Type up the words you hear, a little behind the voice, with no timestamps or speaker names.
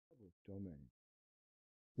Domain.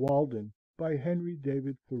 Walden, by Henry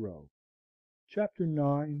David Thoreau. Chapter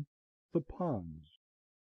 9. The Ponds.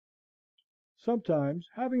 Sometimes,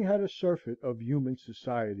 having had a surfeit of human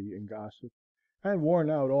society and gossip, and worn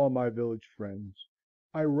out all my village friends,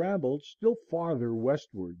 I rambled still farther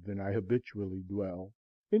westward than I habitually dwell,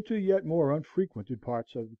 into yet more unfrequented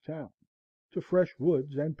parts of the town, to fresh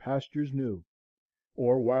woods and pastures new;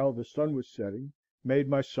 or, while the sun was setting, made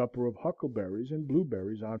my supper of huckleberries and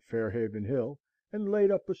blueberries on Fairhaven Hill, and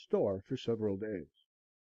laid up a store for several days.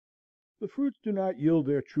 The fruits do not yield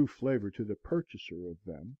their true flavor to the purchaser of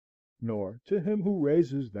them, nor to him who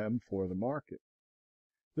raises them for the market.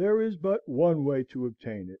 There is but one way to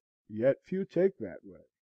obtain it, yet few take that way.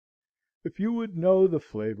 If you would know the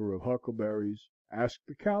flavor of huckleberries, ask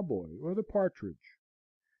the cowboy or the partridge.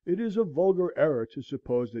 It is a vulgar error to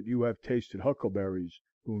suppose that you have tasted huckleberries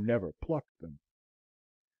who never plucked them.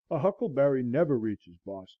 A huckleberry never reaches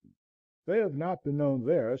Boston. They have not been known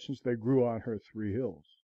there since they grew on her three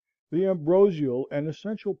hills. The ambrosial and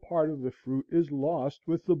essential part of the fruit is lost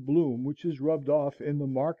with the bloom which is rubbed off in the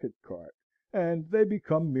market cart, and they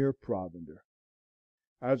become mere provender.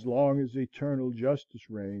 As long as eternal justice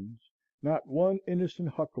reigns, not one innocent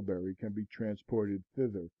huckleberry can be transported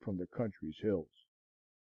thither from the country's hills.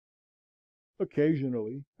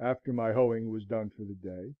 Occasionally, after my hoeing was done for the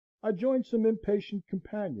day, I joined some impatient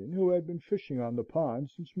companion who had been fishing on the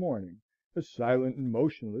pond since morning, as silent and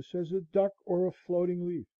motionless as a duck or a floating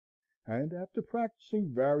leaf, and, after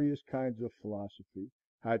practising various kinds of philosophy,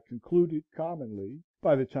 had concluded commonly,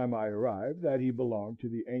 by the time I arrived, that he belonged to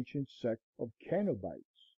the ancient sect of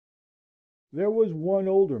Canobites. There was one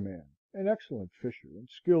older man, an excellent fisher and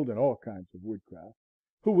skilled in all kinds of woodcraft,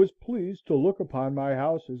 who was pleased to look upon my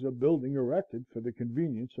house as a building erected for the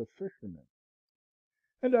convenience of fishermen;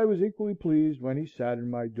 and I was equally pleased when he sat in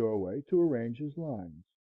my doorway to arrange his lines.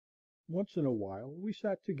 Once in a while we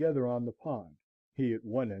sat together on the pond, he at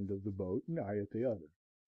one end of the boat and I at the other;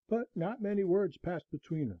 but not many words passed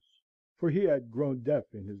between us, for he had grown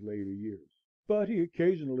deaf in his later years, but he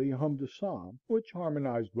occasionally hummed a psalm, which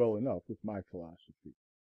harmonized well enough with my philosophy.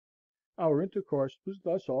 Our intercourse was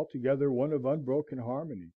thus altogether one of unbroken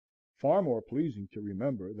harmony, far more pleasing to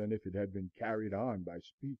remember than if it had been carried on by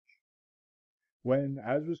speech. When,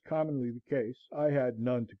 as was commonly the case, I had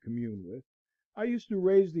none to commune with, I used to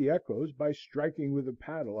raise the echoes by striking with a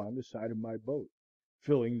paddle on the side of my boat,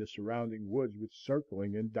 filling the surrounding woods with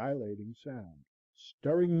circling and dilating sound,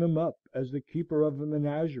 stirring them up as the keeper of a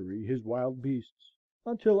menagerie his wild beasts,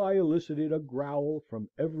 until I elicited a growl from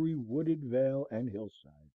every wooded vale and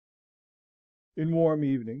hillside. In warm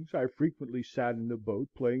evenings I frequently sat in the boat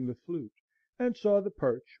playing the flute, and saw the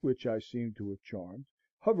perch, which I seemed to have charmed,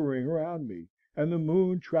 hovering around me, and the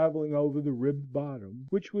moon travelling over the ribbed bottom,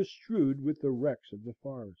 which was strewed with the wrecks of the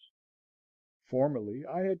forest. Formerly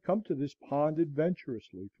I had come to this pond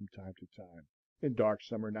adventurously from time to time, in dark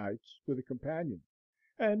summer nights, with a companion,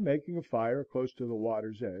 and making a fire close to the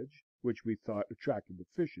water's edge, which we thought attracted the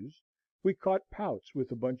fishes, we caught pouts with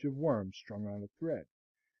a bunch of worms strung on a thread,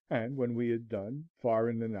 and when we had done, far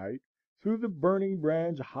in the night, threw the burning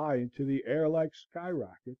brands high into the air like sky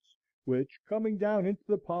rockets, which, coming down into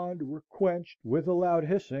the pond, were quenched with a loud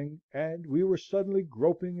hissing, and we were suddenly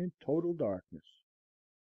groping in total darkness.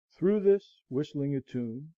 Through this, whistling a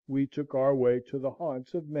tune, we took our way to the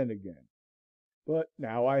haunts of men again. But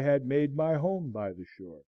now I had made my home by the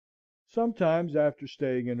shore. Sometimes, after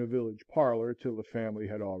staying in a village parlor till the family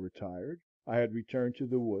had all retired, I had returned to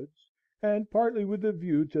the woods, and, partly with a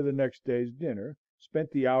view to the next day's dinner,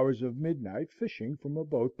 spent the hours of midnight fishing from a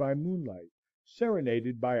boat by moonlight,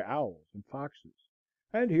 serenaded by owls and foxes,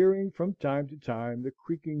 and hearing from time to time the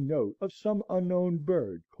creaking note of some unknown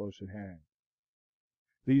bird close at hand.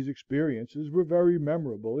 These experiences were very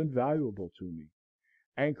memorable and valuable to me.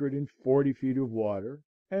 Anchored in 40 feet of water,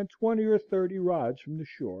 and 20 or 30 rods from the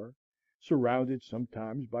shore, surrounded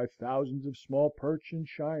sometimes by thousands of small perch and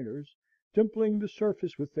shiners, dimpling the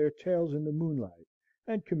surface with their tails in the moonlight,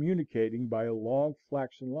 and communicating by a long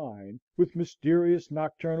flaxen line with mysterious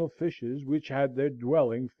nocturnal fishes which had their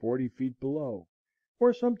dwelling 40 feet below,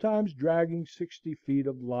 or sometimes dragging 60 feet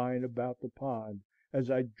of line about the pond as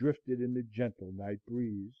I drifted in the gentle night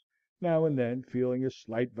breeze, now and then feeling a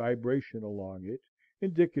slight vibration along it,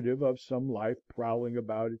 indicative of some life prowling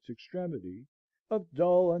about its extremity, of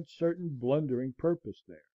dull, uncertain, blundering purpose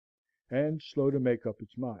there, and slow to make up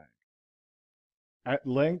its mind. At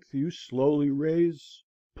length you slowly raise,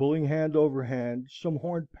 pulling hand over hand, some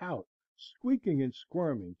horned pout, squeaking and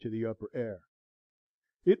squirming, to the upper air.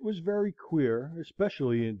 It was very queer,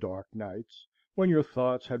 especially in dark nights, when your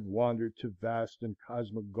thoughts had wandered to vast and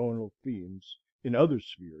cosmogonal themes in other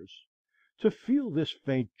spheres, to feel this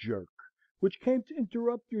faint jerk, which came to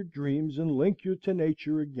interrupt your dreams and link you to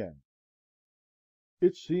nature again.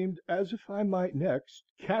 It seemed as if I might next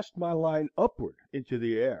cast my line upward into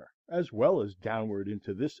the air, as well as downward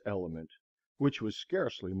into this element, which was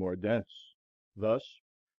scarcely more dense. Thus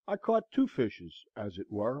I caught two fishes, as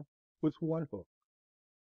it were, with one hook.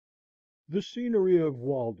 The scenery of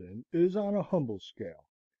Walden is on a humble scale,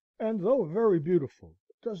 and though very beautiful,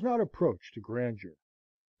 does not approach to grandeur,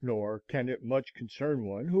 nor can it much concern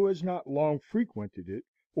one who has not long frequented it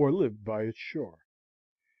or lived by its shore.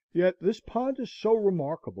 Yet this pond is so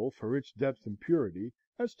remarkable for its depth and purity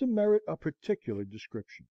as to merit a particular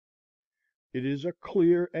description. It is a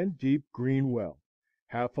clear and deep green well,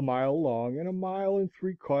 half a mile long and a mile and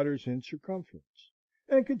three quarters in circumference,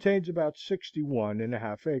 and contains about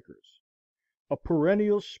 61½ acres, a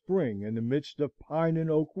perennial spring in the midst of pine and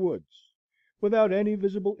oak woods, without any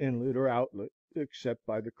visible inlet or outlet except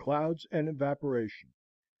by the clouds and evaporation.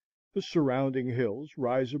 The surrounding hills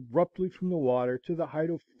rise abruptly from the water to the height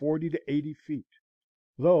of 40 to 80 feet,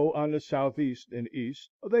 though on the southeast and east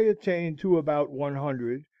they attain to about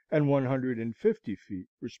 100 and 150 feet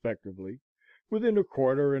respectively, within a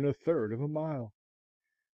quarter and a third of a mile.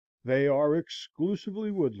 They are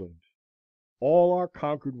exclusively woodland. All our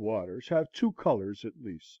Concord waters have two colors at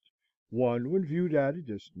least, one when viewed at a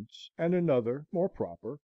distance, and another, more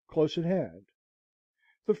proper, close at hand.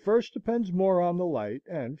 The first depends more on the light,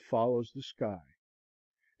 and follows the sky.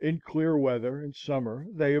 In clear weather in summer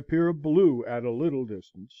they appear blue at a little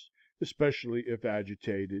distance, especially if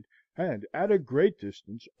agitated, and at a great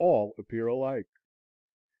distance all appear alike.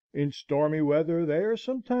 In stormy weather they are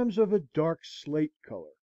sometimes of a dark slate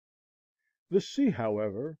color. The sea,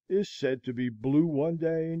 however, is said to be blue one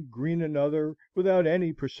day and green another, without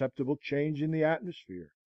any perceptible change in the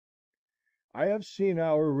atmosphere. I have seen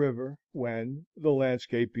our river, when, the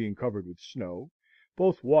landscape being covered with snow,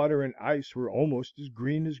 both water and ice were almost as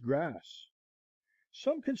green as grass.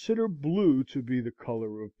 Some consider blue to be the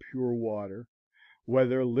color of pure water,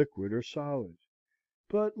 whether liquid or solid;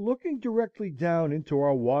 but looking directly down into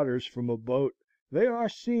our waters from a boat, they are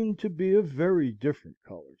seen to be of very different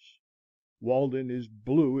colors. Walden is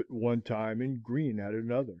blue at one time and green at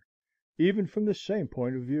another, even from the same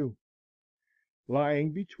point of view.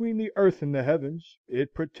 Lying between the earth and the heavens,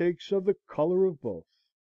 it partakes of the color of both.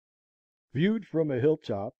 Viewed from a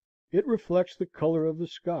hilltop, it reflects the color of the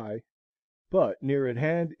sky, but near at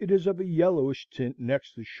hand it is of a yellowish tint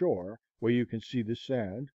next the shore, where you can see the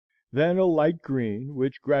sand, then a light green,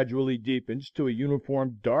 which gradually deepens to a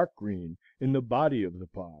uniform dark green in the body of the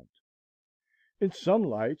pond. In some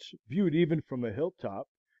lights, viewed even from a hilltop,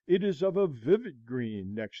 it is of a vivid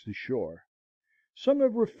green next the shore. Some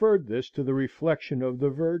have referred this to the reflection of the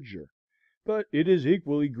verdure, but it is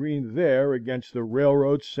equally green there against the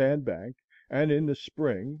railroad sand bank, and in the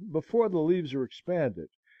spring, before the leaves are expanded,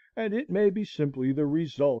 and it may be simply the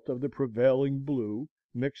result of the prevailing blue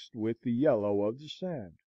mixed with the yellow of the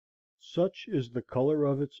sand. Such is the color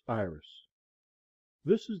of its iris.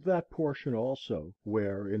 This is that portion also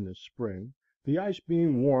where, in the spring, the ice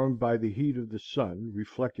being warmed by the heat of the sun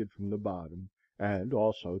reflected from the bottom, and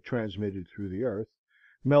also transmitted through the earth,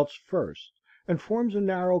 melts first, and forms a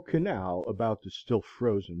narrow canal about the still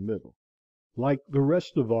frozen middle. Like the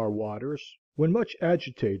rest of our waters, when much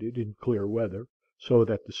agitated in clear weather, so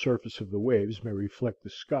that the surface of the waves may reflect the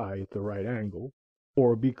sky at the right angle,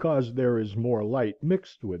 or because there is more light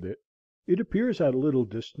mixed with it, it appears at a little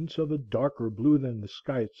distance of a darker blue than the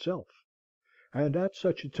sky itself, and at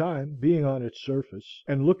such a time, being on its surface,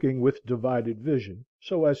 and looking with divided vision,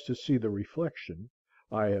 so as to see the reflection,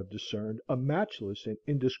 I have discerned a matchless and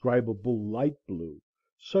indescribable light blue,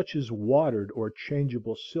 such as watered or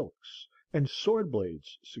changeable silks and sword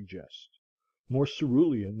blades suggest, more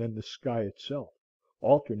cerulean than the sky itself,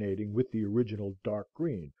 alternating with the original dark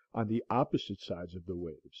green on the opposite sides of the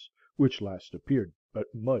waves, which last appeared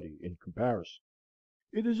but muddy in comparison.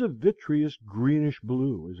 It is a vitreous greenish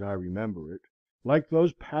blue, as I remember it, like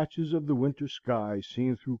those patches of the winter sky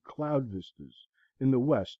seen through cloud vistas in the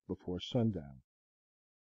west before sundown.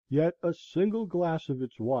 Yet a single glass of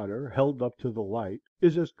its water held up to the light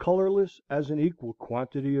is as colorless as an equal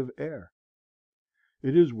quantity of air.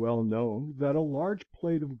 It is well known that a large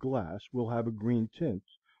plate of glass will have a green tint,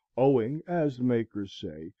 owing, as the makers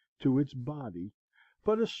say, to its body,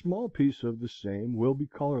 but a small piece of the same will be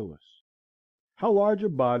colorless. How large a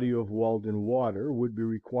body of Walden water would be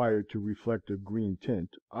required to reflect a green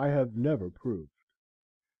tint, I have never proved.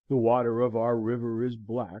 The water of our river is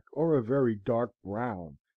black or a very dark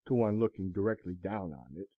brown to one looking directly down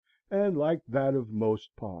on it, and, like that of most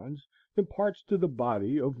ponds, imparts to the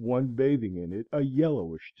body of one bathing in it a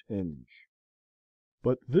yellowish tinge.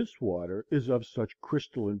 But this water is of such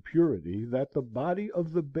crystalline purity that the body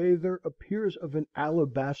of the bather appears of an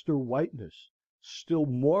alabaster whiteness still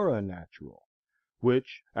more unnatural,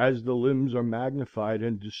 which, as the limbs are magnified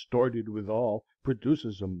and distorted withal,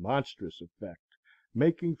 produces a monstrous effect,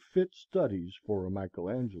 making fit studies for a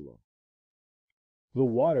Michelangelo. The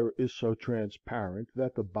water is so transparent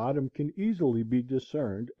that the bottom can easily be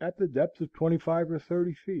discerned at the depth of 25 or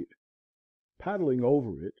 30 feet. Paddling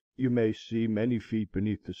over it, you may see many feet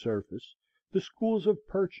beneath the surface the schools of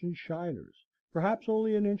perch and shiners, perhaps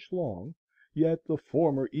only an inch long, yet the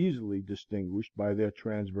former easily distinguished by their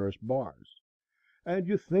transverse bars, and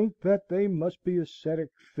you think that they must be ascetic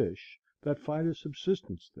fish that find a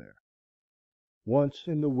subsistence there. Once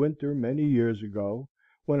in the winter, many years ago,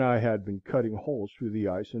 when I had been cutting holes through the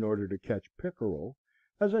ice in order to catch pickerel,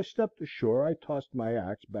 as I stepped ashore I tossed my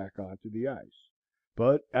axe back on to the ice,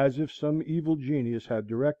 but, as if some evil genius had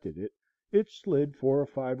directed it, it slid 4 or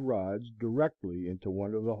 5 rods directly into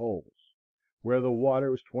one of the holes, where the water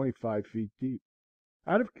was 25 feet deep.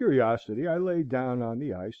 Out of curiosity I lay down on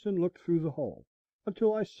the ice and looked through the hole,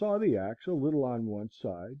 until I saw the axe a little on one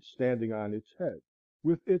side, standing on its head,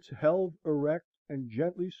 with its helve erect and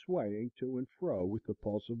gently swaying to and fro with the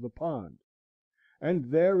pulse of the pond;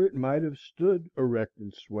 and there it might have stood erect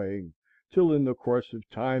and swaying till in the course of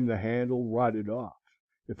time the handle rotted off,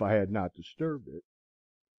 if I had not disturbed it.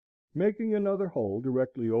 Making another hole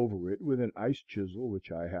directly over it with an ice chisel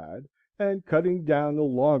which I had, and cutting down the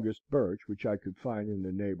longest birch which I could find in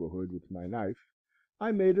the neighborhood with my knife,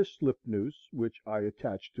 I made a slip noose, which I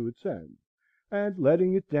attached to its end, and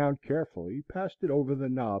letting it down carefully, passed it over the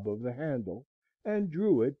knob of the handle, and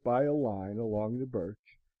drew it by a line along the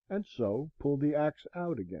birch, and so pulled the axe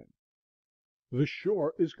out again. The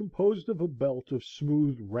shore is composed of a belt of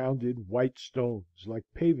smooth, rounded, white stones, like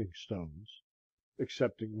paving stones,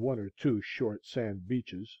 excepting 1 or 2 short sand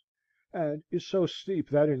beaches, and is so steep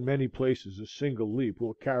that in many places a single leap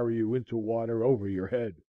will carry you into water over your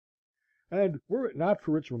head; and were it not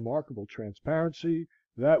for its remarkable transparency,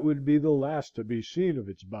 that would be the last to be seen of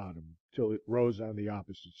its bottom till it rose on the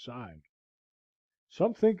opposite side.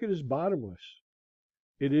 Some think it is bottomless.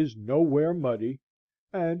 It is nowhere muddy,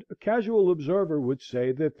 and a casual observer would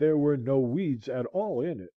say that there were no weeds at all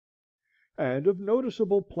in it; and of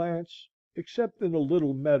noticeable plants, except in the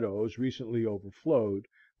little meadows recently overflowed,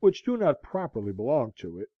 which do not properly belong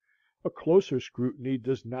to it, a closer scrutiny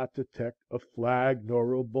does not detect a flag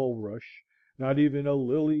nor a bulrush, not even a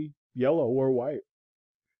lily, yellow or white,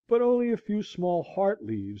 but only a few small heart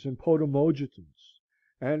leaves and potamogetons,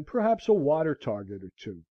 and perhaps a water target or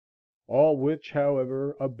two, all which,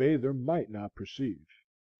 however, a bather might not perceive;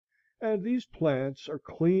 and these plants are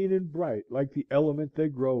clean and bright like the element they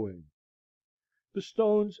grow in. The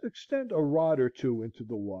stones extend a rod or two into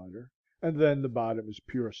the water, and then the bottom is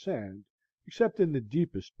pure sand, except in the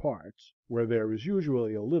deepest parts, where there is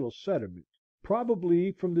usually a little sediment,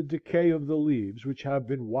 probably from the decay of the leaves which have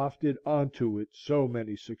been wafted on to it so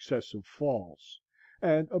many successive falls,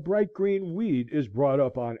 and a bright green weed is brought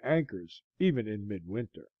up on anchors even in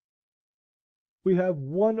midwinter. We have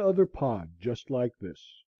one other pond just like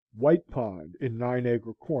this, White Pond, in 9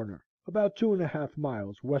 Acre Corner, about 2½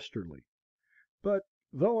 miles westerly; but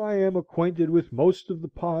though I am acquainted with most of the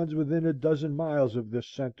ponds within a dozen miles of this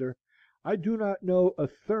centre, I do not know a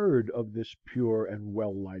third of this pure and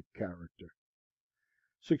well like character.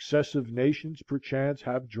 Successive nations perchance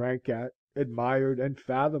have drank at, admired, and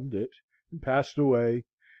fathomed it, and passed away,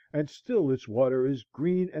 and still its water is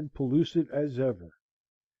green and pellucid as ever.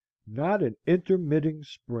 Not an intermitting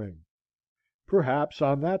spring. Perhaps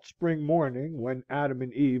on that spring morning, when Adam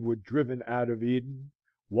and Eve were driven out of Eden,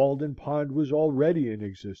 Walden Pond was already in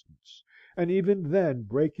existence, and even then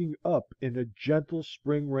breaking up in a gentle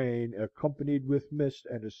spring rain accompanied with mist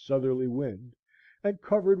and a southerly wind, and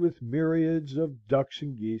covered with myriads of ducks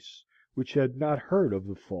and geese, which had not heard of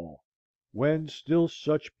the fall, when still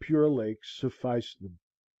such pure lakes sufficed them.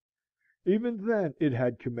 Even then it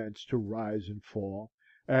had commenced to rise and fall,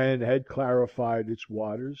 and had clarified its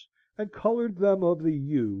waters, and colored them of the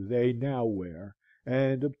hue they now wear,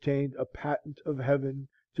 and obtained a patent of heaven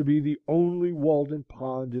to be the only Walden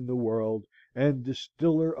Pond in the world, and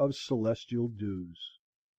distiller of celestial dews.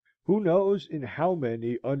 Who knows in how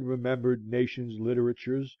many unremembered nations'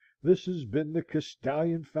 literatures this has been the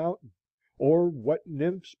Castalian fountain, or what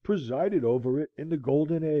nymphs presided over it in the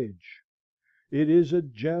Golden Age? It is a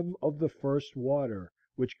gem of the first water,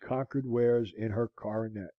 which Concord wears in her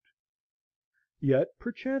coronet. Yet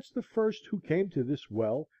perchance the first who came to this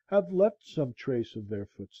well have left some trace of their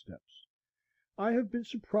footsteps. I have been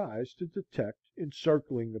surprised to detect, in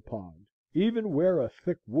circling the pond, Even where a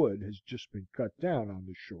thick wood has just been cut down on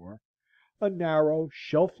the shore, a narrow,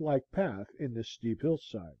 shelf-like path in the steep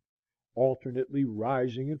hillside, alternately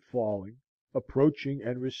rising and falling, approaching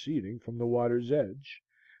and receding from the water's edge,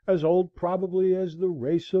 as old probably as the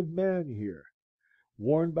race of man here,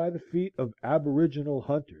 worn by the feet of aboriginal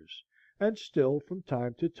hunters, and still from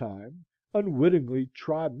time to time unwittingly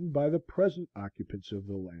trodden by the present occupants of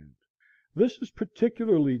the land. This is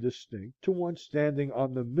particularly distinct to one standing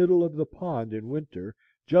on the middle of the pond in winter,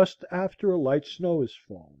 just after a light snow has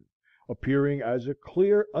fallen, appearing as a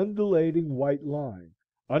clear undulating white line,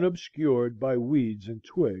 unobscured by weeds and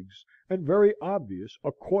twigs, and very obvious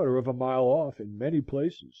a quarter of a mile off in many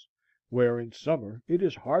places, where in summer it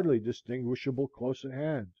is hardly distinguishable close at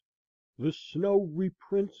hand. The snow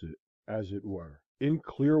reprints it, as it were, in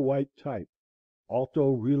clear white type,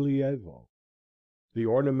 alto rilievo. The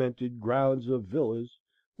ornamented grounds of villas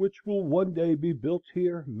which will one day be built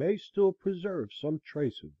here may still preserve some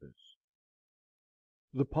trace of this.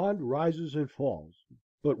 The pond rises and falls,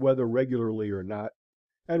 but whether regularly or not,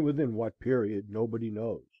 and within what period, nobody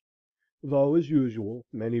knows, though, as usual,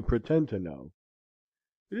 many pretend to know.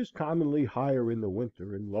 It is commonly higher in the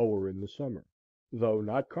winter and lower in the summer, though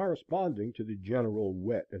not corresponding to the general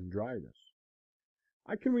wet and dryness.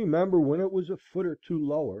 I can remember when it was a foot or two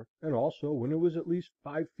lower, and also when it was at least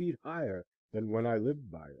 5 feet higher than when I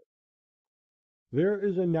lived by it. There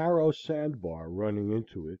is a narrow sand bar running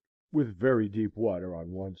into it, with very deep water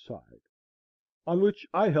on one side, on which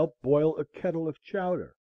I helped boil a kettle of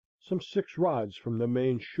chowder, some 6 rods from the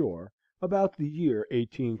main shore, about the year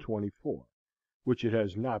 1824, which it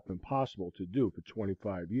has not been possible to do for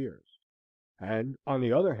 25 years; and, on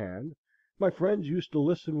the other hand, my friends used to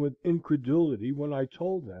listen with incredulity when I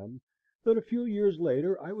told them that a few years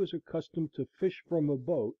later I was accustomed to fish from a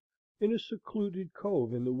boat in a secluded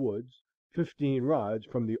cove in the woods, 15 rods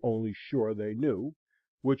from the only shore they knew,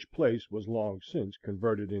 which place was long since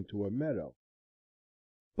converted into a meadow.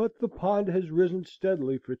 But the pond has risen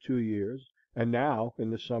steadily for 2 years, and now,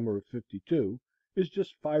 in the summer of '52, is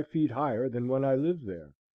just 5 feet higher than when I lived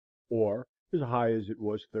there, or as high as it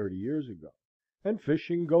was 30 years ago, and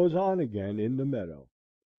fishing goes on again in the meadow.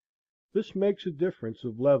 This makes a difference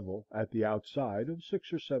of level at the outside of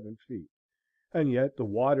 6 or 7 feet, and yet the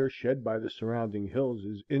water shed by the surrounding hills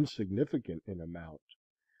is insignificant in amount,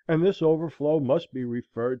 and this overflow must be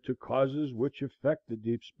referred to causes which affect the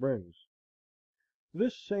deep springs.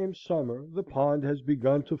 This same summer the pond has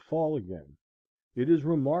begun to fall again. It is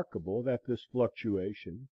remarkable that this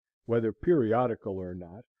fluctuation, whether periodical or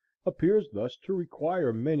not, appears thus to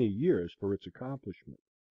require many years for its accomplishment.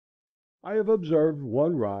 I have observed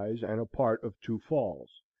one rise and a part of 2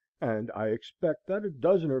 falls, and I expect that a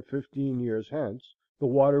dozen or 15 years hence the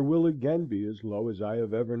water will again be as low as I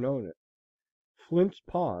have ever known it. Flint's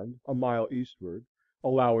Pond, a mile eastward,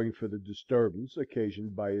 allowing for the disturbance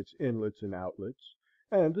occasioned by its inlets and outlets,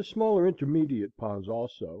 and the smaller intermediate ponds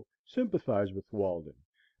also, sympathize with Walden,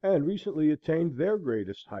 and recently attained their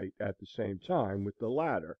greatest height at the same time with the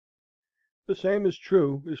latter. The same is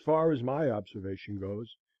true, as far as my observation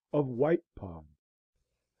goes, of White Pond.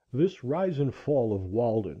 This rise and fall of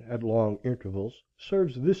Walden at long intervals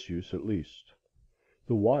serves this use at least.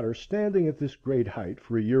 The water standing at this great height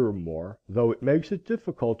for a year or more, though it makes it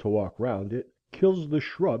difficult to walk round it, kills the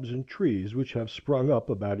shrubs and trees which have sprung up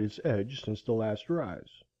about its edge since the last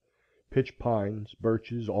rise, pitch pines,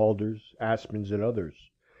 birches, alders, aspens, and others,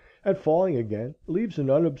 and falling again leaves an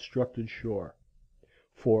unobstructed shore;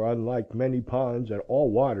 for, unlike many ponds and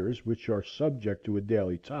all waters which are subject to a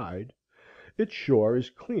daily tide, its shore is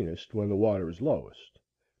cleanest when the water is lowest.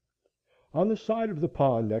 On the side of the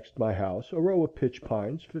pond next my house a row of pitch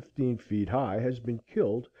pines 15 feet high has been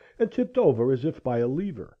killed and tipped over as if by a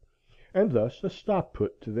lever, and thus a stop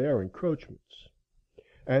put to their encroachments;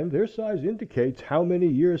 and their size indicates how many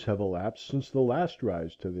years have elapsed since the last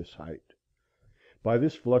rise to this height. By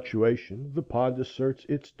this fluctuation the pond asserts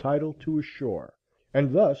its title to a shore,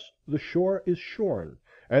 and thus the shore is shorn,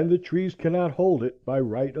 and the trees cannot hold it by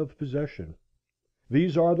right of possession.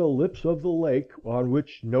 These are the lips of the lake on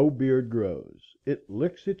which no beard grows; it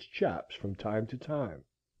licks its chaps from time to time.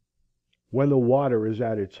 When the water is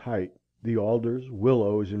at its height, the alders,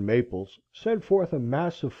 willows, and maples send forth a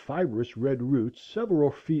mass of fibrous red roots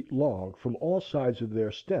several feet long from all sides of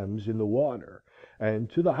their stems in the water,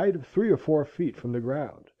 and to the height of 3 or 4 feet from the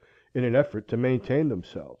ground, in an effort to maintain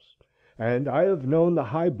themselves; and I have known the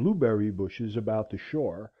high blueberry bushes about the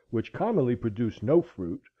shore, which commonly produce no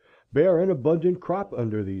fruit, bear an abundant crop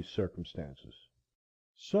under these circumstances.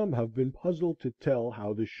 Some have been puzzled to tell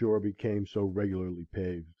how the shore became so regularly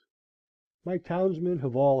paved. My townsmen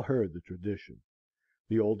have all heard the tradition.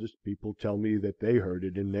 The oldest people tell me that they heard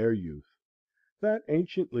it in their youth; that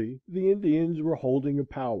anciently the Indians were holding a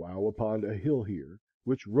powwow upon a hill here,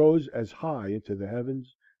 which rose as high into the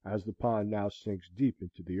heavens as the pond now sinks deep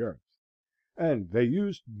into the earth, and they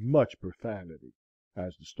used much profanity,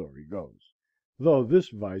 as the story goes, though this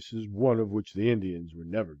vice is one of which the Indians were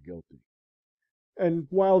never guilty. And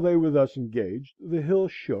while they were thus engaged, the hill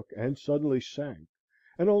shook and suddenly sank,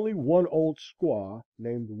 and only one old squaw,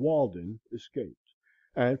 named Walden, escaped,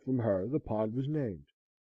 and from her the pond was named.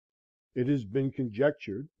 It has been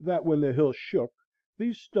conjectured that when the hill shook,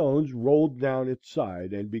 these stones rolled down its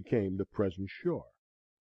side and became the present shore.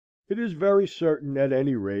 It is very certain, at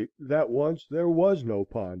any rate, that once there was no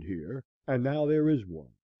pond here, and now there is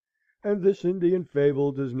one; and this Indian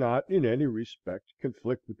fable does not in any respect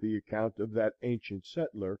conflict with the account of that ancient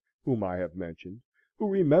settler whom I have mentioned, who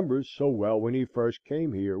remembers so well when he first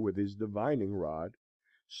came here with his divining rod,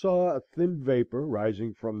 saw a thin vapor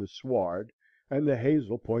rising from the sward, and the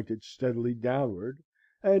hazel pointed steadily downward,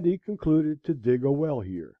 and he concluded to dig a well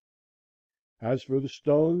here. As for the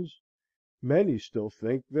stones, many still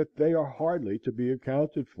think that they are hardly to be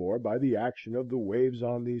accounted for by the action of the waves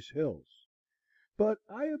on these hills; but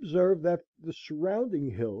I observe that the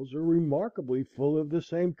surrounding hills are remarkably full of the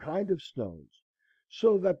same kind of stones,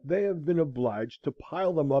 so that they have been obliged to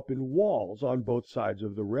pile them up in walls on both sides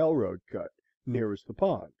of the railroad cut nearest the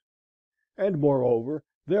pond; and, moreover,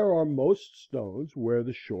 there are most stones where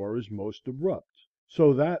the shore is most abrupt,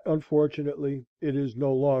 so that, unfortunately, it is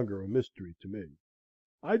no longer a mystery to me.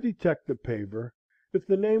 I detect the paver. If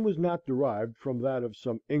the name was not derived from that of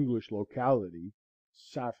some English locality,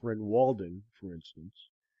 Saffron Walden, for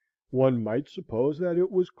instance, one might suppose that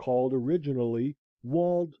it was called originally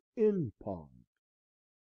Walled In Pond.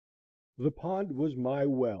 The pond was my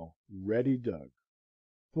well, ready dug.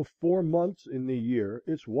 For 4 months in the year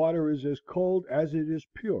its water is as cold as it is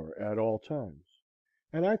pure at all times,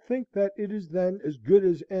 and I think that it is then as good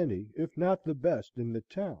as any, if not the best, in the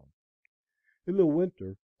town. In the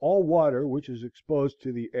winter all water which is exposed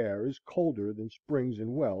to the air is colder than springs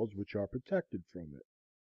and wells which are protected from it.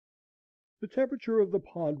 The temperature of the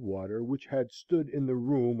pond water which had stood in the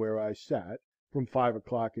room where I sat, from 5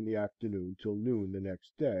 o'clock in the afternoon till noon the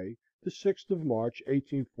next day, the 6th of March,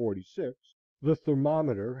 1846, the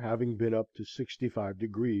thermometer having been up to 65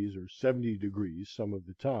 degrees or 70 degrees some of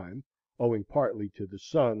the time, owing partly to the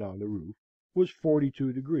sun on the roof, was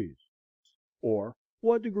 42 degrees, or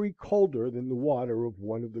 1 degree colder than the water of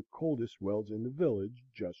one of the coldest wells in the village,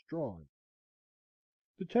 just drawn.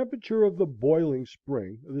 The temperature of the boiling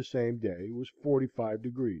spring the same day was 45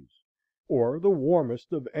 degrees, or the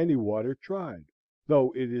warmest of any water tried,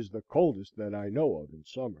 though it is the coldest that I know of in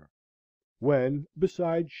summer, when,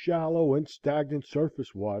 besides, shallow and stagnant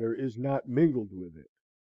surface water is not mingled with it.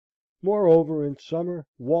 Moreover, in summer,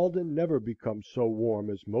 Walden never becomes so warm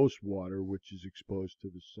as most water which is exposed to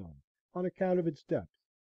the sun, on account of its depth.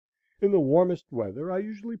 In the warmest weather I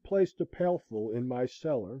usually placed a pailful in my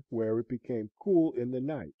cellar, where it became cool in the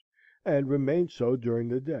night, and remained so during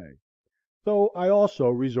the day, though I also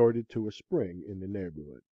resorted to a spring in the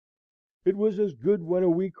neighborhood. It was as good when a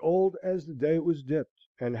week old as the day it was dipped,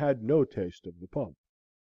 and had no taste of the pump.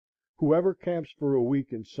 Whoever camps for a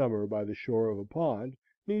week in summer by the shore of a pond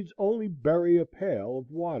needs only bury a pail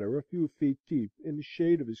of water a few feet deep in the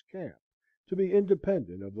shade of his camp to be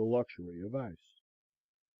independent of the luxury of ice.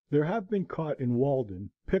 There have been caught in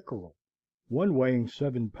Walden pickerel, one weighing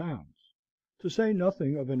 7 pounds, to say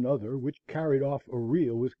nothing of another which carried off a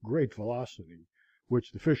reel with great velocity,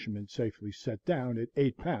 which the fisherman safely set down at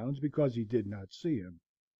 8 pounds because he did not see him.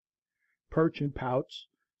 Perch and pouts,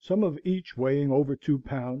 some of each weighing over 2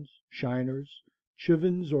 pounds, shiners,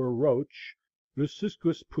 chivens or roach,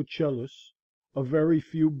 Leuciscus pucellus, a very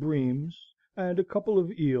few breams, and a couple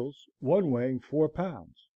of eels, one weighing 4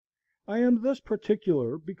 pounds. I am thus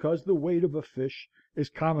particular because the weight of a fish is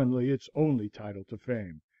commonly its only title to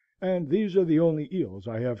fame, and these are the only eels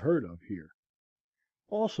I have heard of here.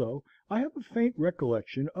 Also, I have a faint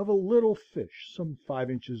recollection of a little fish some 5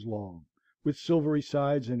 inches long, with silvery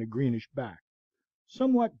sides and a greenish back,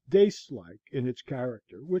 somewhat dace-like in its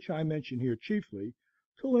character, which I mention here chiefly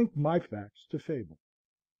to link my facts to fable.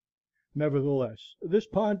 Nevertheless, this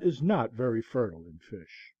pond is not very fertile in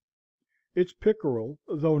fish. Its pickerel,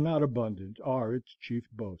 though not abundant, are its chief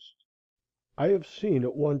boast. I have seen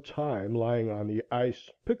at one time lying on the ice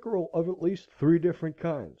pickerel of at least 3 different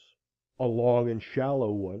kinds: a long and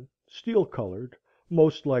shallow one, steel colored,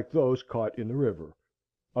 most like those caught in the river;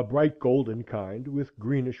 a bright golden kind, with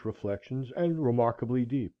greenish reflections and remarkably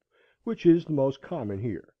deep, which is the most common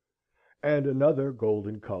here; and another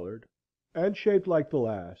golden colored, and shaped like the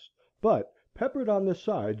last, but peppered on the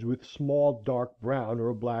sides with small dark brown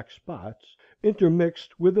or black spots,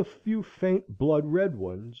 intermixed with a few faint blood red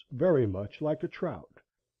ones, very much like a trout.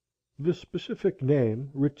 The specific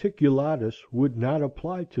name reticulatus would not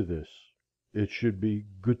apply to this. It should be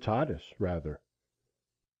guttatus rather.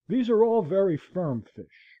 These are all very firm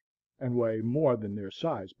fish, and weigh more than their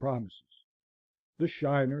size promises. The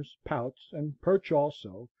shiners, pouts, and perch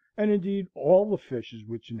also, and indeed all the fishes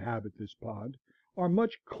which inhabit this pond, are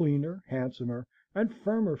much cleaner, handsomer, and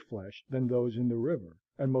firmer fleshed than those in the river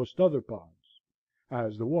and most other ponds,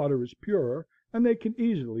 as the water is purer, and they can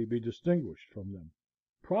easily be distinguished from them.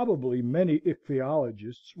 Probably many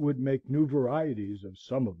ichthyologists would make new varieties of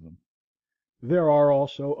some of them. There are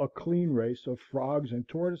also a clean race of frogs and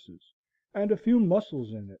tortoises, and a few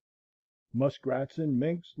mussels in it. Muskrats and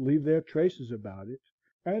minks leave their traces about it,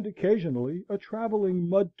 and occasionally a traveling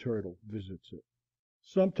mud turtle visits it.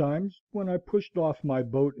 Sometimes, when I pushed off my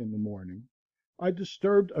boat in the morning, I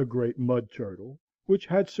disturbed a great mud turtle, which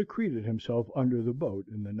had secreted himself under the boat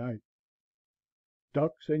in the night.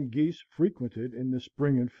 Ducks and geese frequent it in the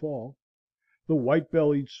spring and fall. The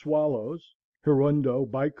white-bellied swallows, hirundo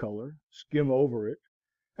bicolor, skim over it,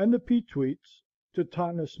 and the peetweets,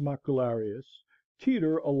 Titanus macularius,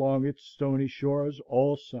 teeter along its stony shores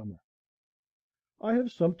all summer. I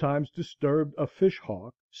have sometimes disturbed a fish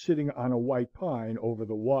hawk sitting on a white pine over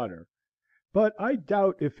the water, but I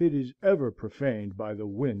doubt if it is ever profaned by the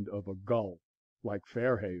wind of a gull, like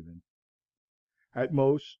Fairhaven. At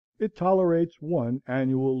most, it tolerates one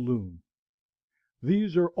annual loon.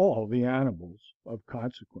 These are all the animals, of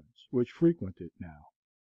consequence, which frequent it now.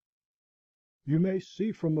 You may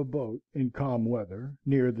see from a boat, in calm weather,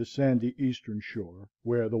 near the sandy eastern shore,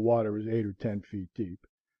 where the water is 8 or 10 feet deep,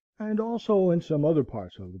 and also in some other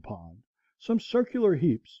parts of the pond, some circular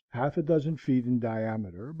heaps, half a dozen feet in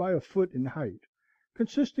diameter by a foot in height,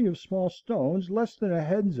 consisting of small stones less than a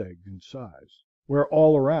hen's egg in size, where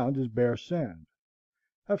all around is bare sand.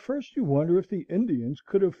 At first you wonder if the Indians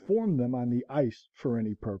could have formed them on the ice for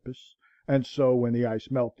any purpose, and so when the ice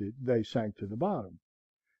melted they sank to the bottom.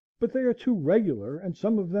 But they are too regular, and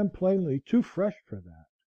some of them plainly too fresh for that.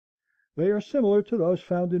 They are similar to those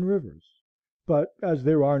found in rivers; but as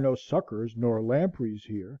there are no suckers nor lampreys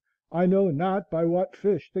here, I know not by what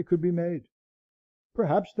fish they could be made.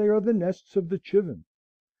 Perhaps they are the nests of the chivin.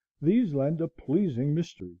 These lend a pleasing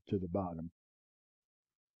mystery to the bottom.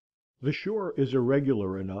 The shore is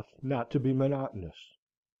irregular enough not to be monotonous.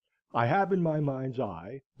 I have in my mind's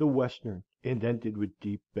eye the western, indented with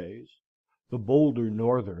deep bays, the bolder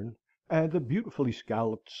northern, and the beautifully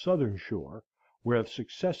scalloped southern shore, where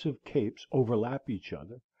successive capes overlap each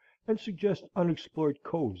other, and suggest unexplored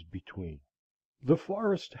coves between. The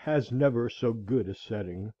forest has never so good a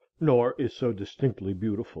setting, nor is so distinctly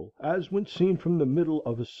beautiful, as when seen from the middle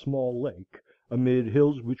of a small lake, amid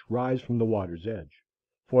hills which rise from the water's edge;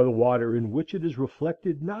 for the water in which it is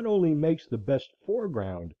reflected not only makes the best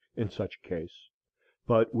foreground in such case,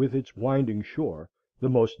 but, with its winding shore, the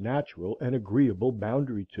most natural and agreeable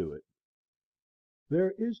boundary to it.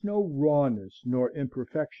 There is no rawness nor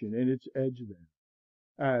imperfection in its edge there,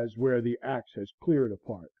 as where the axe has cleared a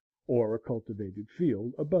part, or a cultivated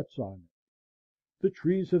field abuts on it. The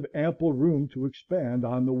trees have ample room to expand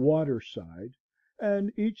on the water side,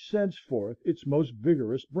 and each sends forth its most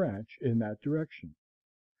vigorous branch in that direction.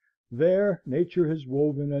 There Nature has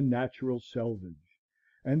woven a natural selvage,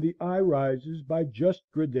 and the eye rises by just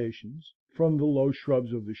gradations from the low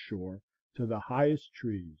shrubs of the shore to the highest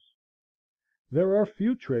trees. There are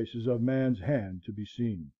few traces of man's hand to be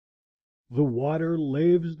seen. The water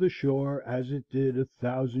laves the shore as it did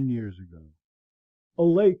 1,000 years ago. A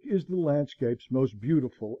lake is the landscape's most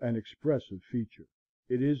beautiful and expressive feature.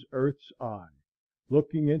 It is earth's eye,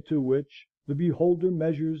 looking into which the beholder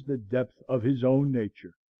measures the depth of his own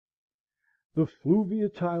nature. The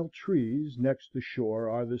fluviatile trees next the shore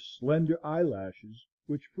are the slender eyelashes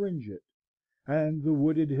which fringe it, and the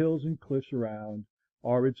wooded hills and cliffs around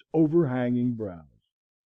are its overhanging brows.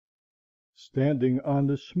 Standing on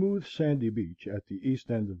the smooth sandy beach at the east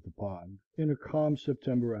end of the pond, in a calm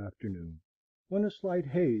September afternoon, when a slight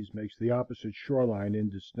haze makes the opposite shore line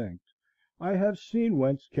indistinct, I have seen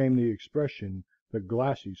whence came the expression, the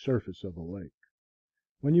glassy surface of a lake.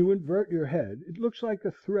 When you invert your head, it looks like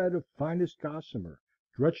a thread of finest gossamer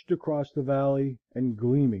stretched across the valley and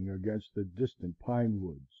gleaming against the distant pine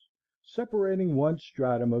woods, separating one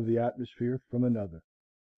stratum of the atmosphere from another.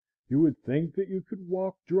 You would think that you could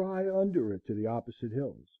walk dry under it to the opposite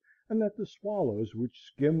hills, and that the swallows which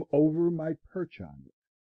skim over might perch on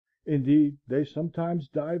it. Indeed, they sometimes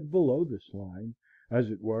dive below this line, as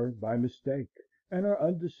it were by mistake, and are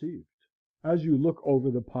undeceived. As you look over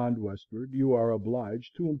the pond westward, you are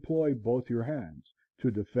obliged to employ both your hands to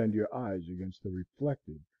defend your eyes against the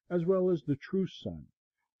reflected as well as the true sun,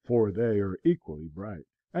 for they are equally bright;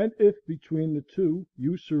 and if between the two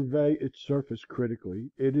you survey its surface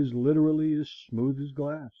critically, it is literally as smooth as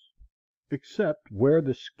glass, except where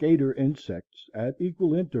the skater insects, at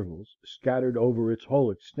equal intervals, scattered over its whole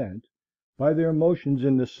extent, by their motions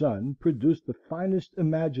in the sun, produce the finest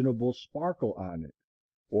imaginable sparkle on it,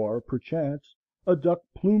 or, perchance, a duck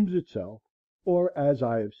plumes itself, or, as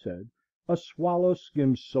I have said, a swallow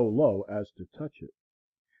skims so low as to touch it.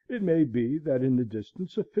 It may be that in the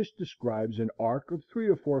distance a fish describes an arc of 3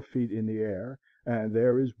 or 4 feet in the air, and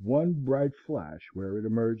there is one bright flash where it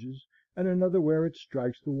emerges, and another where it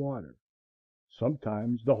strikes the water.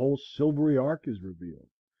 Sometimes the whole silvery arc is revealed,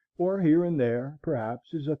 or here and there,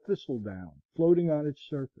 perhaps, is a thistledown floating on its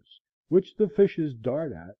surface, which the fishes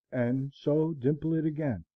dart at, and so dimple it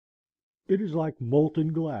again. It is like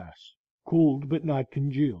molten glass, cooled but not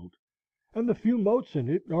congealed, and the few motes in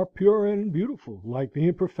it are pure and beautiful, like the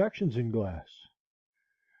imperfections in glass.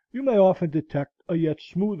 You may often detect a yet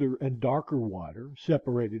smoother and darker water,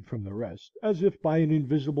 separated from the rest, as if by an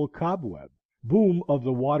invisible cobweb, boom of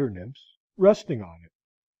the water nymphs, resting on it.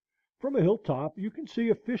 From a hilltop you can see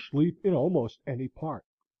a fish leap in almost any part,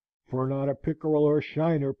 for not a pickerel or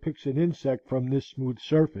shiner picks an insect from this smooth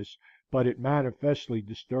surface but it manifestly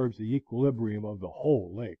disturbs the equilibrium of the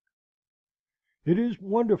whole lake. It is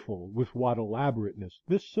wonderful with what elaborateness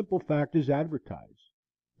this simple fact is advertised.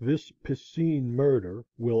 This piscine murder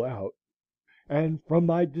will out, and from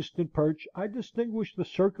my distant perch I distinguish the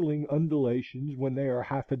circling undulations when they are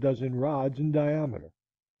half a dozen rods in diameter.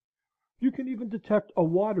 You can even detect a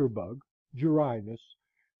water bug (Gyrhinus)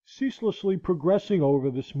 ceaselessly progressing over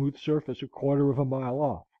the smooth surface a quarter of a mile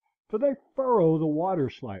off, for they furrow the water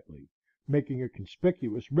slightly, making a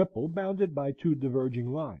conspicuous ripple bounded by two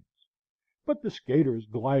diverging lines; but the skaters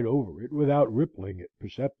glide over it without rippling it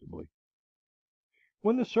perceptibly.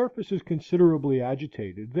 When the surface is considerably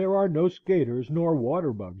agitated there are no skaters nor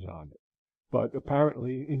water bugs on it, but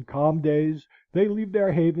apparently in calm days they leave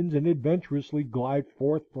their havens and adventurously glide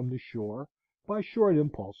forth from the shore by short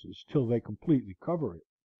impulses till they completely cover it.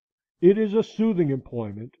 It is a soothing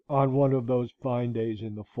employment, on one of those fine days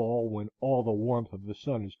in the fall when all the warmth of the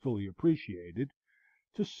sun is fully appreciated,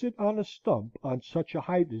 to sit on a stump on such a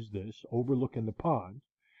height as this, overlooking the pond,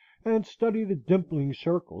 and study the dimpling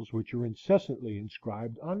circles which are incessantly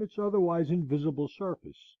inscribed on its otherwise invisible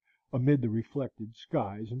surface, amid the reflected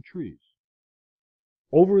skies and trees.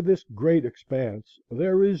 Over this great expanse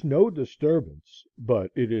there is no disturbance,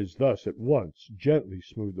 but it is thus at once gently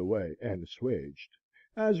smoothed away and assuaged,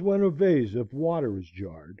 as when a vase of water is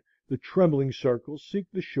jarred, the trembling circles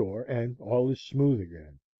seek the shore, and all is smooth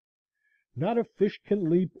again. Not a fish can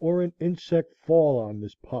leap or an insect fall on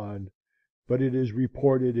this pond, but it is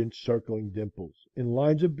reported in circling dimples, in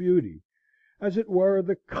lines of beauty, as it were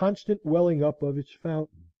the constant welling up of its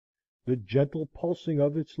fountain, the gentle pulsing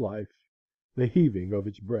of its life, the heaving of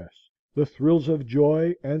its breast. The thrills of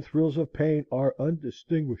joy and thrills of pain are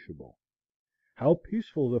undistinguishable. How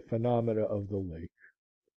peaceful the phenomena of the lake!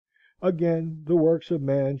 Again the works of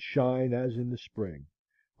man shine as in the spring.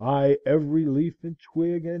 Ay, every leaf and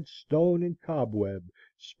twig and stone and cobweb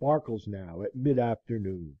sparkles now at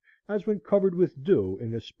mid‐afternoon, as when covered with dew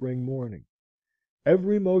in a spring morning.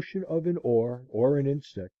 Every motion of an oar or an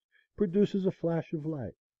insect produces a flash of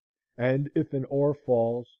light, and if an oar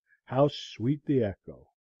falls, how sweet the echo!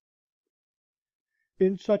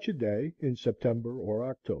 In such a day, in September or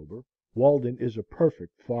October, Walden is a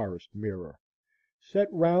perfect forest mirror,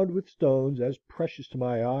 set round with stones as precious to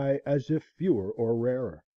my eye as if fewer or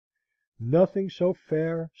rarer. Nothing so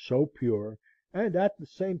fair, so pure, and at the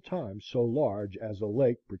same time so large as a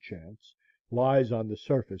lake, perchance, lies on the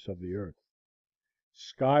surface of the earth.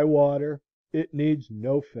 Sky water, it needs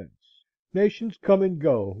no fence. Nations come and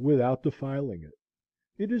go without defiling it.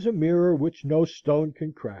 It is a mirror which no stone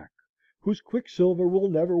can crack, whose quicksilver will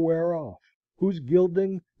never wear off, whose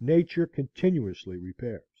gilding nature continuously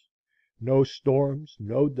repairs. No storms,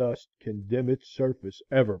 no dust, can dim its surface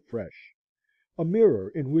ever fresh. A mirror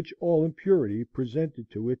in which all impurity presented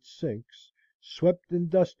to it sinks, swept and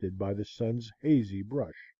dusted by the sun's hazy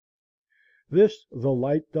brush. This the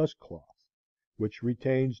light dust cloth, which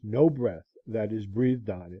retains no breath that is breathed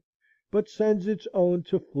on it, but sends its own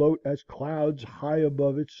to float as clouds high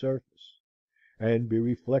above its surface, and be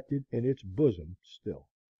reflected in its bosom still.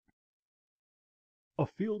 A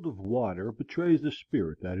field of water betrays the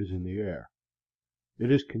spirit that is in the air. It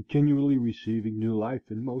is continually receiving new life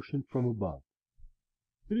and motion from above.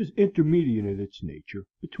 It is intermediate in its nature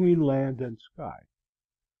between land and sky.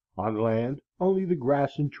 On land only the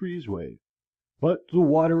grass and trees wave, but the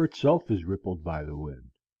water itself is rippled by the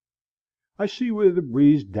wind. I see where the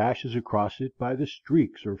breeze dashes across it by the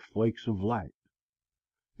streaks or flakes of light.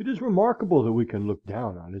 It is remarkable that we can look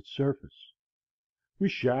down on its surface. We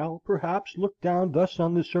shall, perhaps, look down thus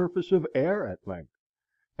on the surface of air at length,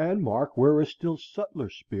 and mark where a still subtler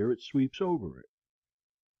spirit sweeps over it.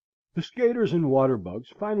 The skaters and water bugs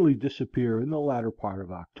finally disappear in the latter part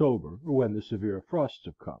of October, when the severe frosts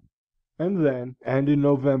have come; and then, and in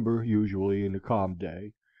November usually in a calm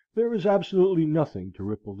day, there is absolutely nothing to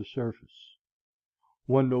ripple the surface.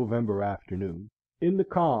 One November afternoon, in the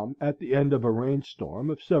calm at the end of a rainstorm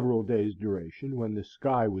of several days' duration, when the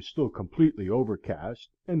sky was still completely overcast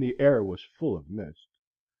and the air was full of mist,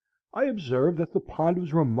 I observed that the pond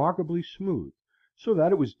was remarkably smooth, so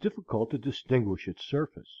that it was difficult to distinguish its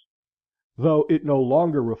surface, though it no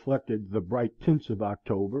longer reflected the bright tints of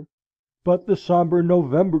October, but the sombre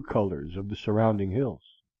November colors of the surrounding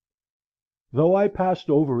hills. Though I passed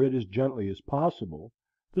over it as gently as possible,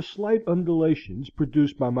 the slight undulations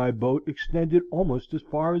produced by my boat extended almost as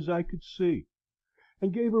far as I could see,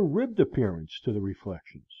 and gave a ribbed appearance to the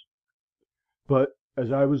reflections. But as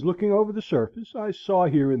I was looking over the surface, I saw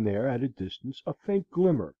here and there at a distance a faint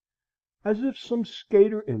glimmer, as if some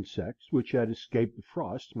skater insects which had escaped the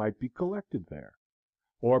frost might be collected there;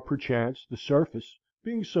 or perchance the surface,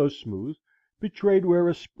 being so smooth, betrayed where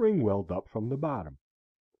a spring welled up from the bottom.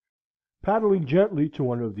 Paddling gently to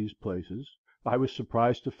one of these places, I was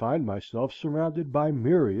surprised to find myself surrounded by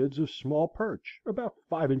myriads of small perch, about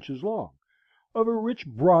 5 inches long, of a rich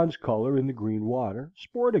bronze color in the green water,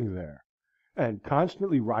 sporting there, and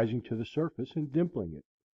constantly rising to the surface and dimpling it,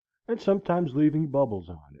 and sometimes leaving bubbles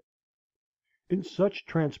on it. In such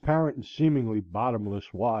transparent and seemingly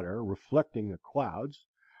bottomless water, reflecting the clouds,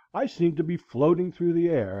 I seemed to be floating through the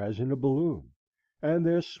air as in a balloon, and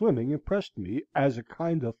their swimming impressed me as a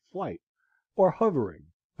kind of flight, or hovering,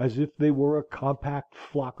 as if they were a compact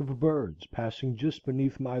flock of birds passing just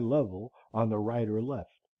beneath my level on the right or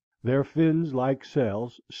left, their fins, like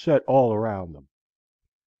sails, set all around them.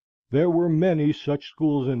 There were many such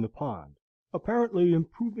schools in the pond, apparently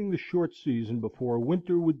improving the short season before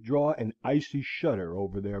winter would draw an icy shutter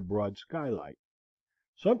over their broad skylight,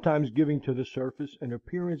 sometimes giving to the surface an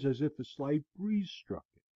appearance as if a slight breeze struck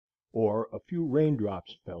it, or a few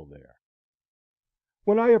raindrops fell there.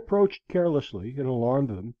 When I approached carelessly and alarmed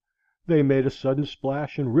them, they made a sudden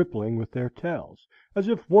splash and rippling with their tails, as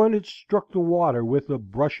if one had struck the water with a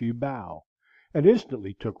brushy bough, and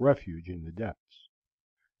instantly took refuge in the depths.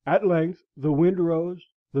 At length the wind rose,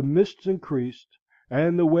 the mists increased,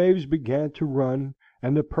 and the waves began to run,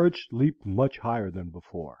 and the perch leaped much higher than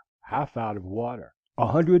before, half out of water,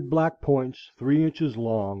 100 black points 3 inches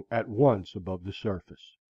long at once above the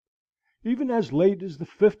surface. Even as late as the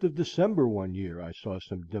 5th of December one year I saw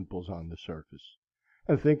some dimples on the surface,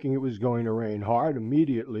 and thinking it was going to rain hard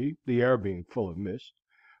immediately, the air being full of mist,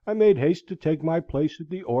 I made haste to take my place at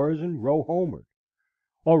the oars and row homeward.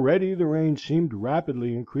 Already the rain seemed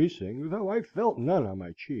rapidly increasing, though I felt none on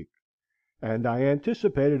my cheek, and I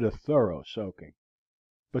anticipated a thorough soaking.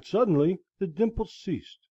 But suddenly the dimples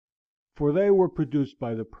ceased, for they were produced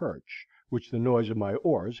by the perch, which the noise of my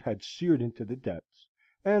oars had seared into the depths,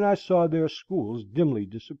 and I saw their schools dimly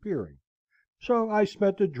disappearing. So I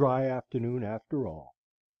spent a dry afternoon after all.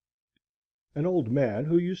 An old man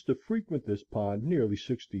who used to frequent this pond nearly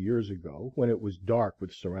 60 years ago, when it was dark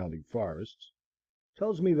with surrounding forests,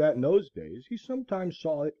 tells me that in those days he sometimes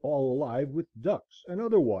saw it all alive with ducks and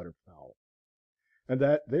other waterfowl, and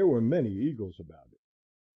that there were many eagles about it.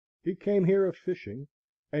 He came here a fishing,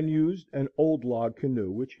 and used an old log canoe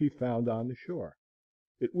which he found on the shore.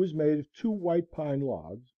 It was made of 2 white pine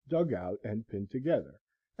logs, dug out and pinned together,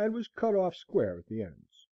 and was cut off square at the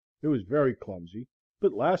ends. It was very clumsy,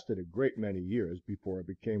 but lasted a great many years before it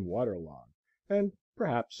became waterlogged, and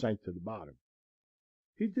perhaps sank to the bottom.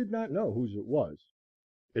 He did not know whose it was.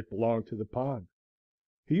 It belonged to the pond.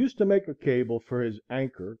 He used to make a cable for his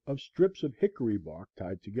anchor of strips of hickory bark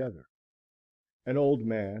tied together. An old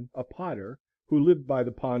man, a potter, who lived by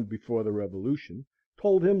the pond before the Revolution,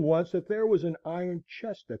 told him once that there was an iron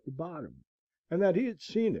chest at the bottom, and that he had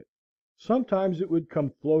seen it. Sometimes it would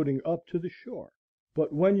come floating up to the shore,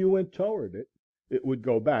 but when you went toward it, it would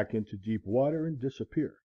go back into deep water and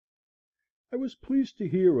disappear. I was pleased to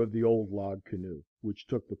hear of the old log canoe, which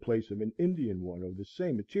took the place of an Indian one of the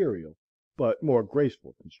same material, but more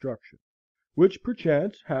graceful construction, which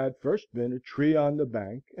perchance had first been a tree on the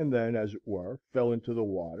bank, and then, as it were, fell into the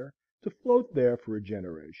water, to float there for a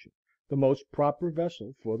generation, the most proper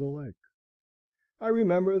vessel for the lake. I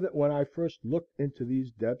remember that when I first looked into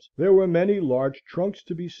these depths there were many large trunks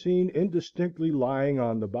to be seen indistinctly lying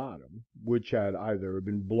on the bottom, which had either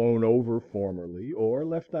been blown over formerly, or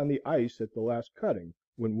left on the ice at the last cutting,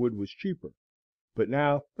 when wood was cheaper, but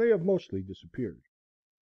now they have mostly disappeared.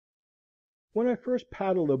 When I first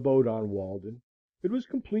paddled a boat on Walden, it was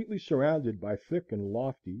completely surrounded by thick and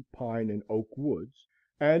lofty pine and oak woods,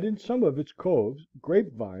 and in some of its coves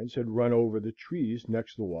grape vines had run over the trees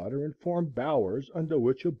next the water and formed bowers under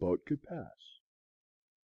which a boat could pass.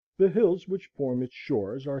 The hills which form its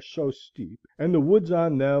shores are so steep, and the woods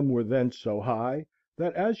on them were then so high,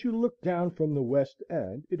 that as you looked down from the west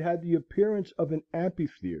end it had the appearance of an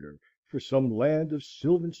amphitheatre for some land of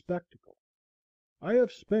sylvan spectacle. I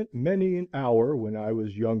have spent many an hour, when I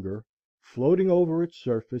was younger, floating over its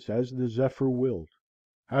surface as the zephyr willed,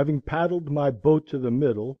 having paddled my boat to the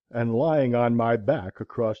middle, and lying on my back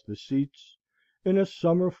across the seats, in a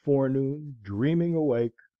summer forenoon, dreaming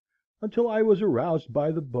awake, until I was aroused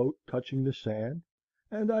by the boat touching the sand,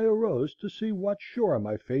 and I arose to see what shore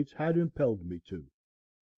my fates had impelled me to.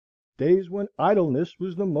 Days when idleness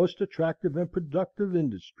was the most attractive and productive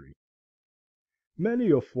industry. Many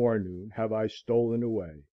a forenoon have I stolen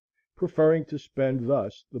away, preferring to spend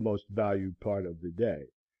thus the most valued part of the day,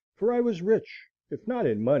 for I was rich, if not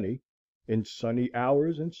in money, in sunny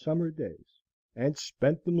hours and summer days, and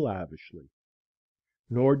spent them lavishly.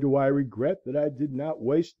 Nor do I regret that I did not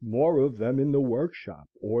waste more of them in the workshop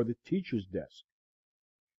or the teacher's desk.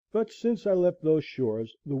 But since I left those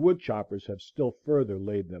shores the woodchoppers have still further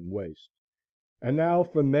laid them waste. And now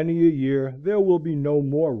for many a year there will be no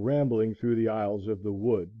more rambling through the aisles of the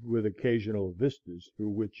wood, with occasional vistas through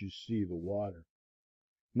which you see the water.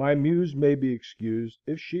 My muse may be excused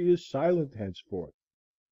if she is silent henceforth.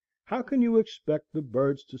 How can you expect the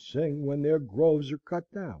birds to sing when their groves are cut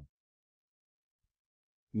down?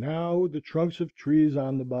 Now the trunks of trees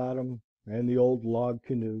on the bottom, and the old log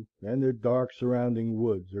canoe, and their dark surrounding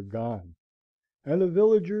woods are gone, and the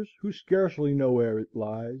villagers, who scarcely know where it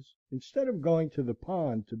lies, instead of going to the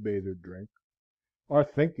pond to bathe or drink, are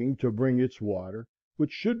thinking to bring its water,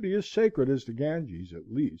 which should be as sacred as the Ganges at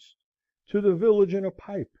least, to the village in a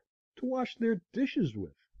pipe, to wash their dishes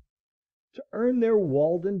with, to earn their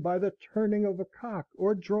Walden by the turning of a cock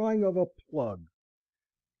or drawing of a plug.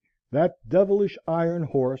 That devilish iron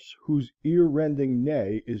horse, whose ear-rending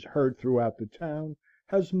neigh is heard throughout the town,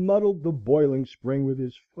 has muddled the boiling spring with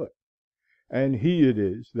his foot, and he it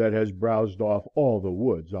is that has browsed off all the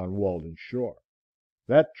woods on Walden shore.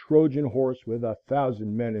 That Trojan horse with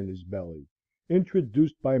 1,000 men in his belly,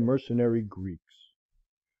 introduced by mercenary Greeks.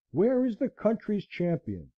 Where is the country's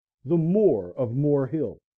champion, the Moor of Moor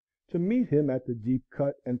Hill, to meet him at the deep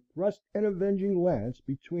cut and thrust an avenging lance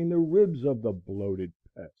between the ribs of the bloated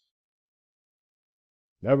pest?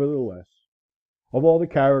 Nevertheless, of all the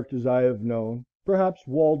characters I have known, perhaps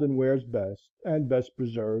Walden wears best, and best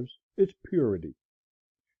preserves, its purity.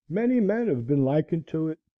 Many men have been likened to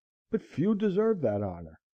it, but few deserve that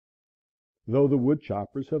honor. Though the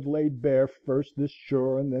woodchoppers have laid bare first this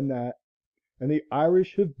shore and then that, and the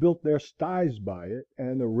Irish have built their sties by it,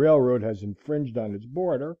 and the railroad has infringed on its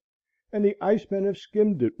border, and the icemen have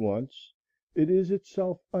skimmed it once, it is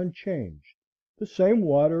itself unchanged, the same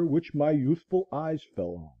water which my youthful eyes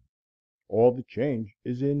fell on. All the change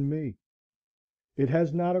is in me. It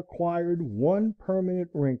has not acquired one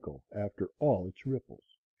permanent wrinkle after all its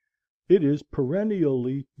ripples. It is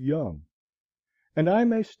perennially young, and I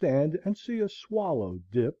may stand and see a swallow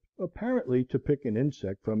dip, apparently to pick an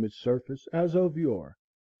insect from its surface, as of yore.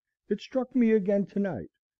 It struck me again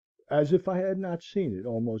to-night, as if I had not seen it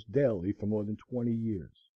almost daily for more than 20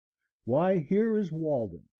 years. Why, here is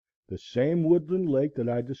Walden, the same woodland lake that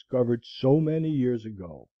I discovered so many years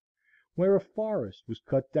ago. Where a forest was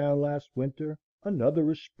cut down last winter,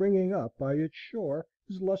 another is springing up by its shore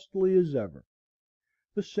as lustily as ever.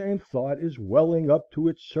 The same thought is welling up to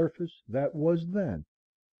its surface that was then.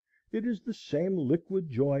 It is the same liquid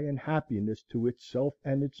joy and happiness to itself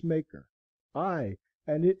and its Maker, ay,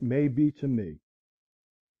 and it may be to me.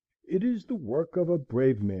 It is the work of a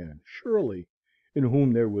brave man, surely, in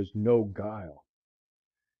whom there was no guile.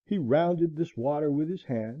 He rounded this water with his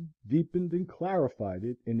hand, deepened and clarified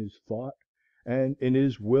it in his thought, and in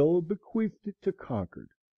his will bequeathed it to Concord.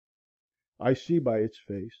 I see by its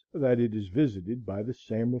face that it is visited by the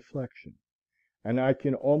same reflection, and I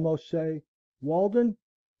can almost say, Walden,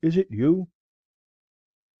 is it you?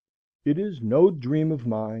 It is no dream of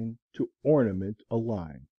mine to ornament a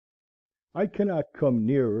line. I cannot come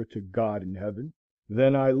nearer to God in heaven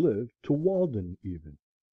than I live to Walden even.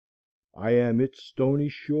 I am its stony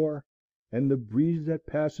shore, and the breeze that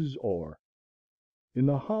passes o'er. In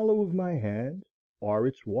the hollow of my hand are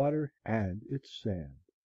its water and its sand,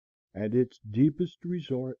 and its deepest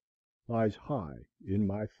resort lies high in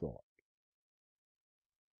my thought.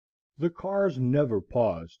 The cars never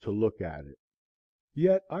pause to look at it.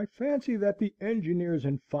 Yet I fancy that the engineers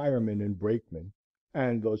and firemen and brakemen,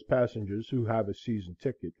 and those passengers who have a season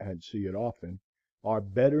ticket and see it often, are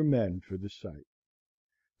better men for the sight.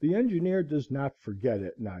 The engineer does not forget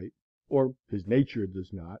at night, or his nature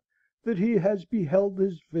does not, that he has beheld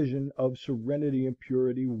his vision of serenity and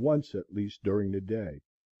purity once at least during the day.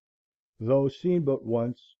 Though seen but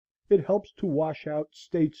once, it helps to wash out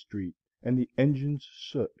State Street and the engine's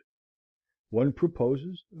soot. One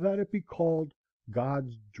proposes that it be called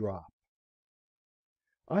God's Drop.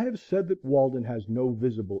 I have said that Walden has no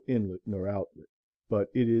visible inlet nor outlet, but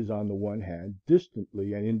it is on the one hand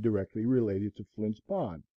distantly and indirectly related to Flint's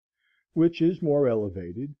Pond, which is more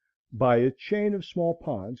elevated, by a chain of small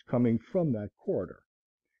ponds coming from that quarter,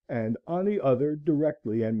 and on the other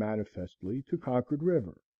directly and manifestly to Concord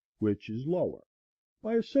River, which is lower,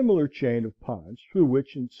 by a similar chain of ponds through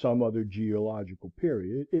which in some other geological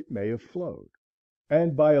period it may have flowed,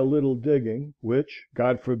 and by a little digging, which,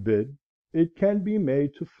 God forbid, it can be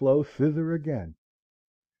made to flow thither again.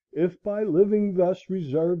 If by living thus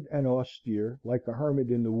reserved and austere, like a hermit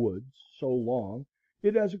in the woods, so long,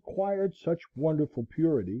 it has acquired such wonderful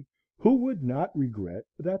purity, who would not regret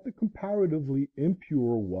that the comparatively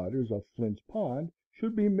impure waters of Flint's Pond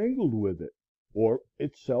should be mingled with it, or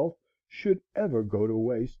itself should ever go to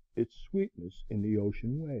waste its sweetness in the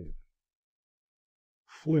ocean wave?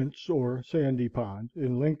 Flint's, or Sandy Pond,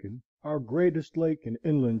 in Lincoln, our greatest lake and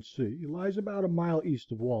inland sea, lies about a mile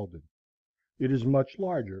east of Walden. It is much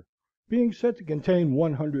larger, being said to contain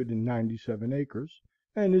 197 acres,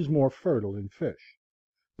 and is more fertile in fish;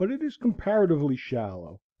 but it is comparatively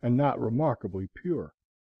shallow, and not remarkably pure.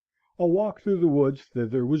 A walk through the woods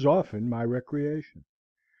thither was often my recreation.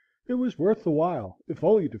 It was worth the while, if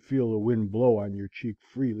only to feel the wind blow on your cheek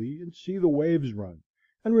freely, and see the waves run,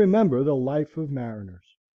 and remember the life of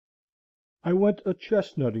mariners. I went a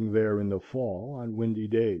chestnutting there in the fall, on windy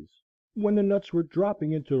days, when the nuts were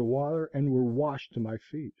dropping into the water and were washed to my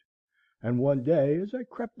feet; and one day, as I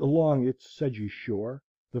crept along its sedgy shore,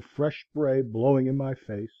 the fresh spray blowing in my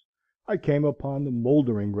face, I came upon the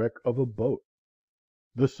mouldering wreck of a boat.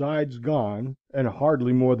 The sides gone, and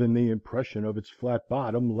hardly more than the impression of its flat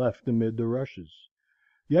bottom left amid the rushes;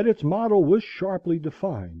 yet its model was sharply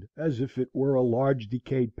defined, as if it were a large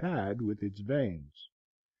decayed pad with its veins.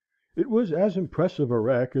 It was as impressive a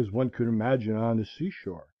wreck as one could imagine on the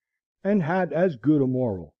seashore, and had as good a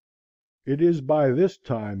moral. It is by this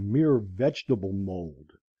time mere vegetable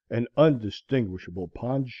mould, an undistinguishable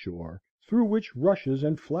pond shore, through which rushes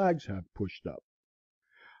and flags have pushed up.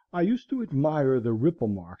 I used to admire the ripple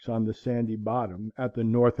marks on the sandy bottom at the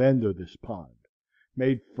north end of this pond,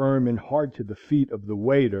 made firm and hard to the feet of the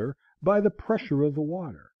wader by the pressure of the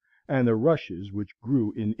water, and the rushes which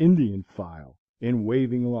grew in Indian file, in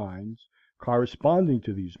waving lines, corresponding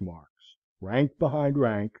to these marks, rank behind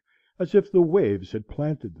rank, as if the waves had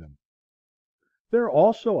planted them. There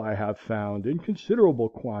also I have found, in considerable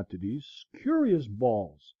quantities, curious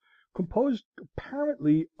balls, composed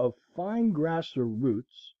apparently of fine grass or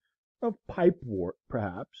roots, of pipewort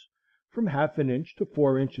perhaps, from half an inch to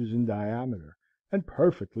 4 inches in diameter, and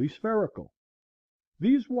perfectly spherical.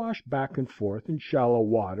 These wash back and forth in shallow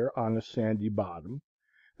water on a sandy bottom,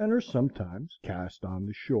 and are sometimes cast on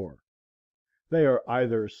the shore. They are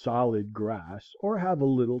either solid grass, or have a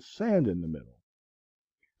little sand in the middle.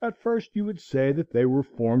 At first you would say that they were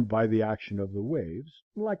formed by the action of the waves,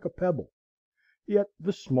 like a pebble; yet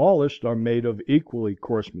the smallest are made of equally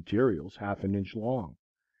coarse materials half an inch long,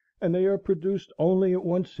 and they are produced only at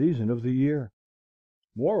one season of the year.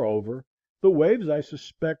 Moreover, the waves, I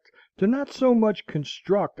suspect, do not so much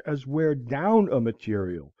construct as wear down a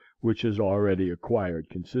material which has already acquired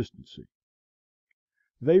consistency.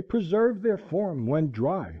 They preserve their form when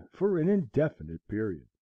dry for an indefinite period.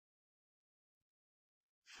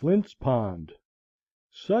 Flint's Pond.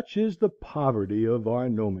 Such is the poverty of our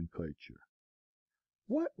nomenclature.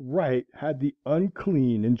 What right had the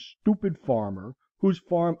unclean and stupid farmer, whose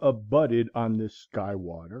farm abutted on this sky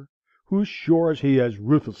water, whose shores he has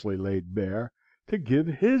ruthlessly laid bare, to give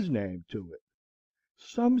his name to it?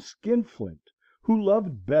 Some skinflint, who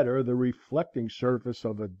loved better the reflecting surface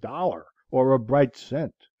of a dollar or a bright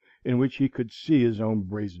cent, in which he could see his own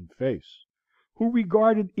brazen face, who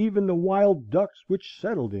regarded even the wild ducks which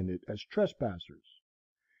settled in it as trespassers,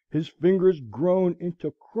 his fingers grown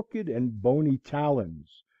into crooked and bony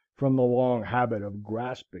talons from the long habit of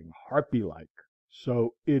grasping harpy like.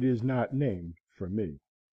 So it is not named for me.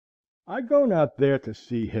 I go not there to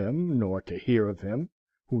see him, nor to hear of him,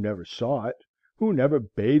 who never saw it, who never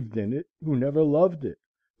bathed in it, who never loved it,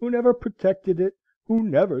 who never protected it, who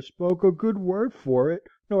never spoke a good word for it,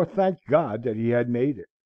 nor thanked God that he had made it.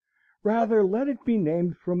 Rather let it be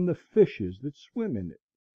named from the fishes that swim in it,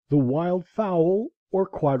 the wild fowl or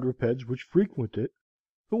quadrupeds which frequent it,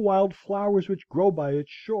 the wild flowers which grow by its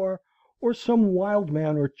shore, or some wild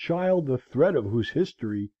man or child the thread of whose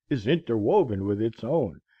history is interwoven with its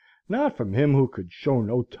own, not from him who could show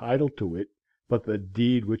no title to it, but the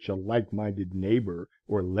deed which a like-minded neighbor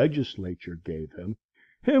or legislature gave him,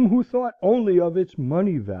 him who thought only of its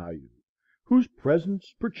money value, whose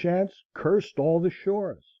presence perchance cursed all the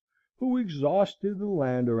shores, who exhausted the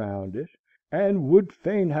land around it, and would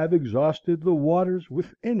fain have exhausted the waters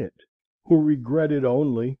within it, who regretted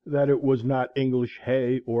only that it was not English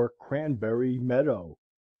hay or cranberry meadow.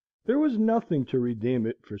 There was nothing to redeem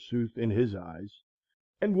it, forsooth, in his eyes,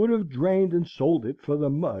 and would have drained and sold it for the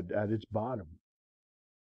mud at its bottom.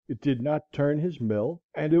 It did not turn his mill,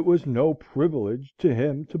 and it was no privilege to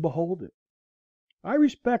him to behold it. I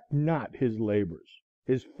respect not his labors,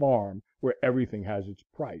 his farm where everything has its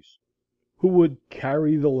price, who would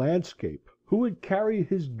carry the landscape, who would carry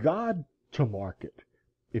his God to market,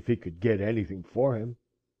 if he could get anything for him,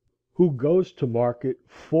 who goes to market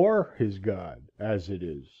for his God, as it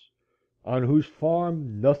is, on whose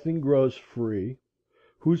farm nothing grows free,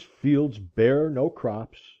 whose fields bear no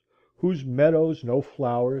crops, whose meadows no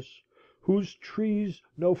flowers, whose trees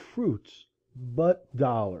no fruits, but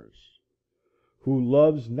dollars, who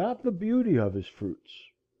loves not the beauty of his fruits,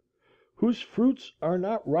 whose fruits are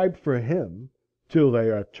not ripe for him till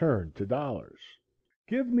they are turned to dollars.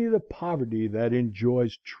 Give me the poverty that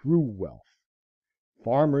enjoys true wealth.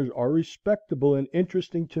 Farmers are respectable and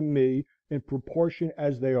interesting to me in proportion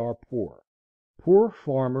as they are poor. Poor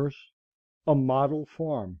farmers, a model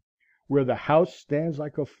farm, where the house stands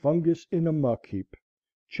like a fungus in a muck heap,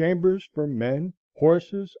 chambers for men,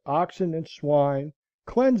 horses, oxen, and swine,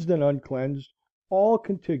 cleansed and uncleansed, all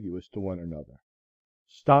contiguous to one another,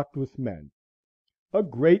 stocked with men, a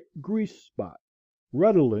great grease spot,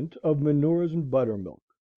 redolent of manures and buttermilk,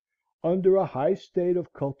 under a high state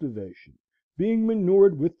of cultivation, being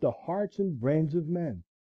manured with the hearts and brains of men,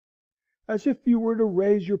 as if you were to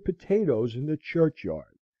raise your potatoes in the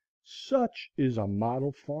churchyard. Such is a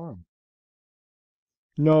model farm.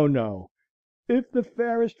 No, no. If the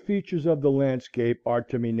fairest features of the landscape are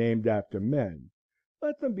to be named after men,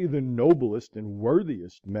 let them be the noblest and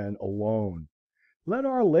worthiest men alone. Let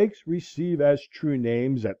our lakes receive as true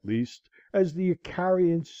names, at least, as the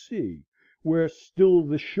Icarian Sea, where still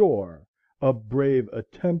the shore, a brave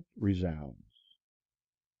attempt resounds.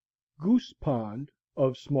 Goose Pond,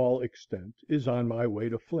 of small extent, is on my way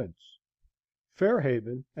to Flint's.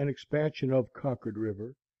 Fairhaven, an expansion of Concord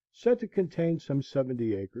River, said to contain some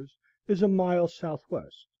 70 acres, is a mile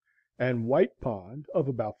southwest, and White Pond, of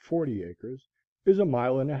about 40 acres, is a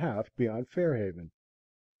mile and a half beyond Fairhaven.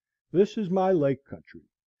 This is my lake country.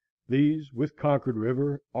 These, with Concord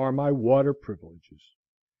River, are my water privileges.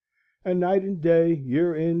 And night and day,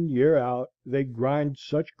 year in, year out, they grind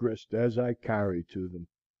such grist as I carry to them.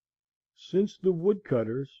 Since the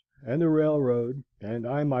woodcutters, and the railroad, and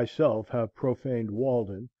I myself have profaned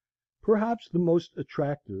Walden, perhaps the most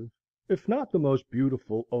attractive, if not the most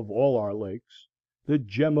beautiful of all our lakes, the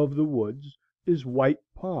gem of the woods, is White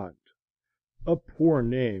Pond, a poor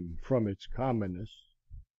name from its commonness,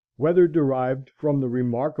 whether derived from the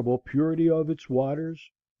remarkable purity of its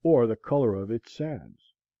waters or the color of its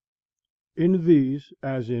sands. In these,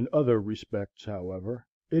 as in other respects, however,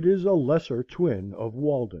 it is a lesser twin of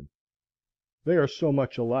Walden. They are so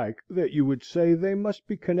much alike that you would say they must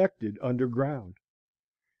be connected underground.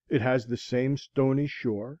 It has the same stony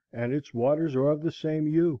shore, and its waters are of the same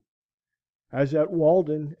hue. As at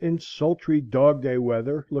Walden, in sultry dog day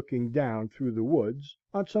weather, looking down through the woods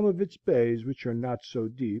on some of its bays which are not so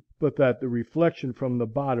deep but that the reflection from the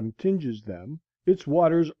bottom tinges them, its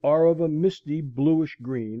waters are of a misty bluish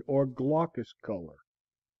green or glaucous color.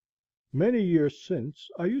 Many years since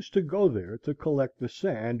I used to go there to collect the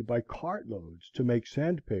sand by cartloads to make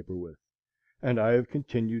sandpaper with, and I have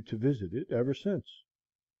continued to visit it ever since.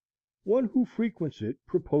 One who frequents it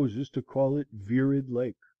proposes to call it Virid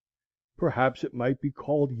Lake. Perhaps it might be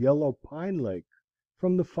called Yellow Pine Lake,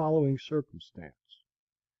 from the following circumstance.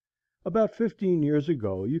 About 15 years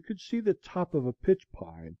ago you could see the top of a pitch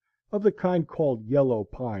pine, of the kind called yellow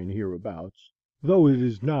pine hereabouts, though it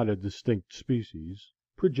is not a distinct species,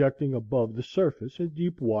 projecting above the surface in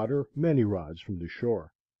deep water many rods from the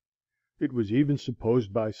shore. It was even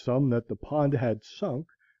supposed by some that the pond had sunk,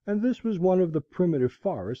 and this was one of the primitive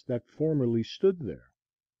forests that formerly stood there.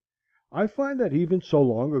 I find that even so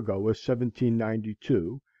long ago as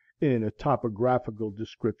 1792, in a topographical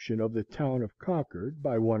description of the town of Concord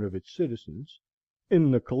by one of its citizens,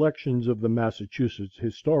 in the collections of the Massachusetts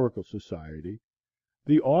Historical Society,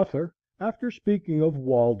 the author, after speaking of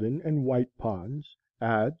Walden and White Ponds,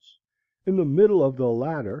 adds, "In the middle of the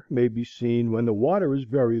latter may be seen, when the water is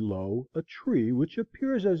very low, a tree which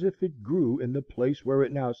appears as if it grew in the place where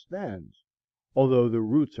it now stands, although the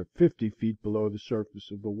roots are 50 feet below the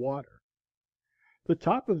surface of the water. The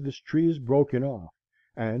top of this tree is broken off,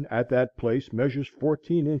 and at that place measures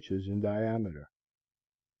 14 inches in diameter."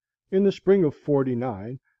 In the spring of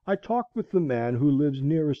 '49 I talked with the man who lives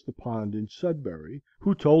nearest the pond in Sudbury,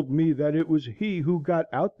 who told me that it was he who got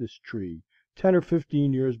out this tree 10 or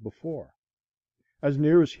 15 years before. As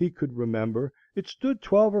near as he could remember, it stood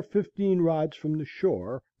 12 or 15 rods from the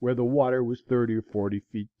shore, where the water was 30 or 40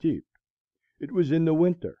 feet deep. It was in the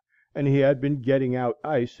winter, and he had been getting out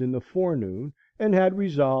ice in the forenoon, and had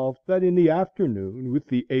resolved that in the afternoon, with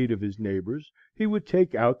the aid of his neighbors, he would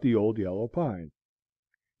take out the old yellow pine.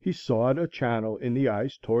 He sawed a channel in the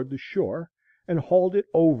ice toward the shore, and hauled it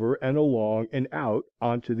over and along and out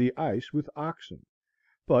on to the ice with oxen;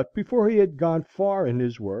 but before he had gone far in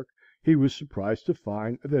his work he was surprised to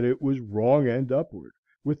find that it was wrong end upward,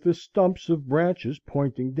 with the stumps of branches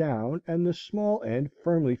pointing down, and the small end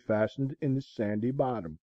firmly fastened in the sandy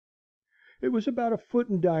bottom. It was about a foot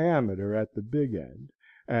in diameter at the big end,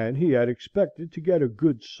 and he had expected to get a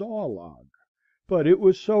good saw log; but it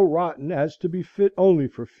was so rotten as to be fit only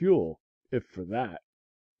for fuel, if for that.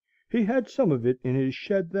 He had some of it in his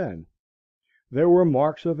shed then. There were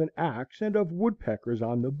marks of an axe and of woodpeckers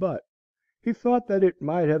on the butt. He thought that it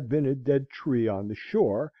might have been a dead tree on the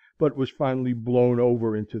shore, but was finally blown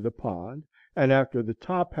over into the pond, and after the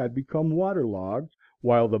top had become waterlogged,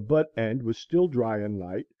 while the butt end was still dry and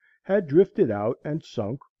light, had drifted out and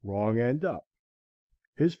sunk wrong end up.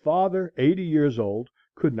 His father, 80 years old,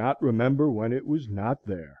 could not remember when it was not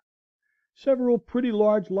there. Several pretty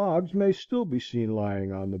large logs may still be seen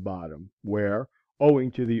lying on the bottom, where,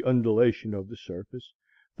 owing to the undulation of the surface,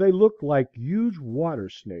 they look like huge water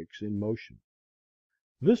snakes in motion.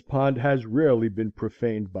 This pond has rarely been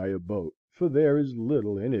profaned by a boat, for there is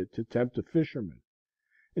little in it to tempt a fisherman.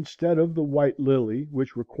 Instead of the white lily,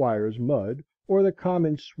 which requires mud, or the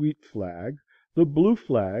common sweet flag, the blue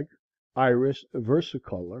flag (Iris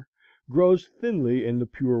versicolor) grows thinly in the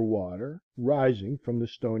pure water, rising from the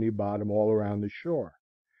stony bottom all around the shore,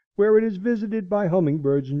 where it is visited by humming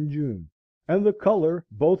birds in June; and the color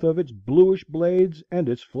both of its bluish blades and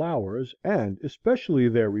its flowers, and especially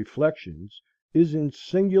their reflections, is in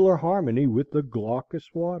singular harmony with the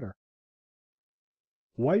glaucous water.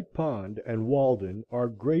 White Pond and Walden are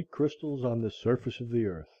great crystals on the surface of the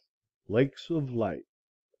earth, lakes of light.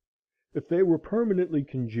 If they were permanently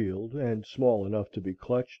congealed, and small enough to be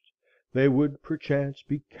clutched, they would perchance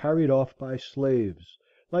be carried off by slaves,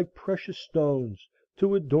 like precious stones,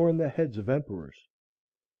 to adorn the heads of emperors.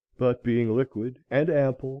 But being liquid, and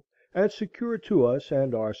ample, and secure to us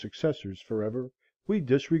and our successors forever, we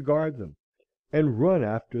disregard them, and run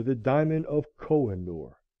after the diamond of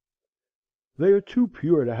Kohinoor. They are too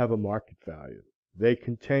pure to have a market value. They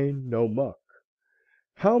contain no muck.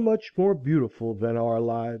 How much more beautiful than our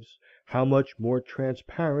lives, how much more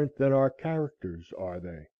transparent than our characters are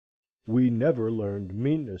they! We never learned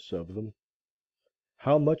meanness of them.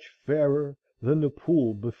 How much fairer than the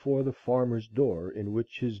pool before the farmer's door in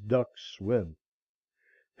which his ducks swim!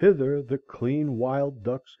 Hither the clean wild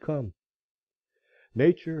ducks come.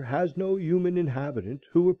 Nature has no human inhabitant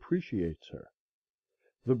who appreciates her.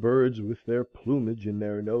 The birds, with their plumage and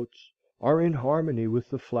their notes, are in harmony with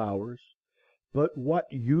the flowers, but what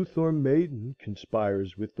youth or maiden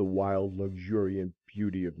conspires with the wild luxuriant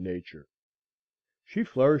beauty of Nature? She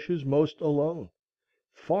flourishes most alone,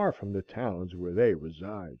 far from the towns where they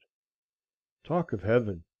reside. Talk of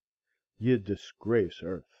heaven, ye disgrace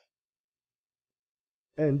earth.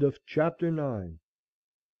 Chapter 9.